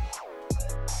 everybody.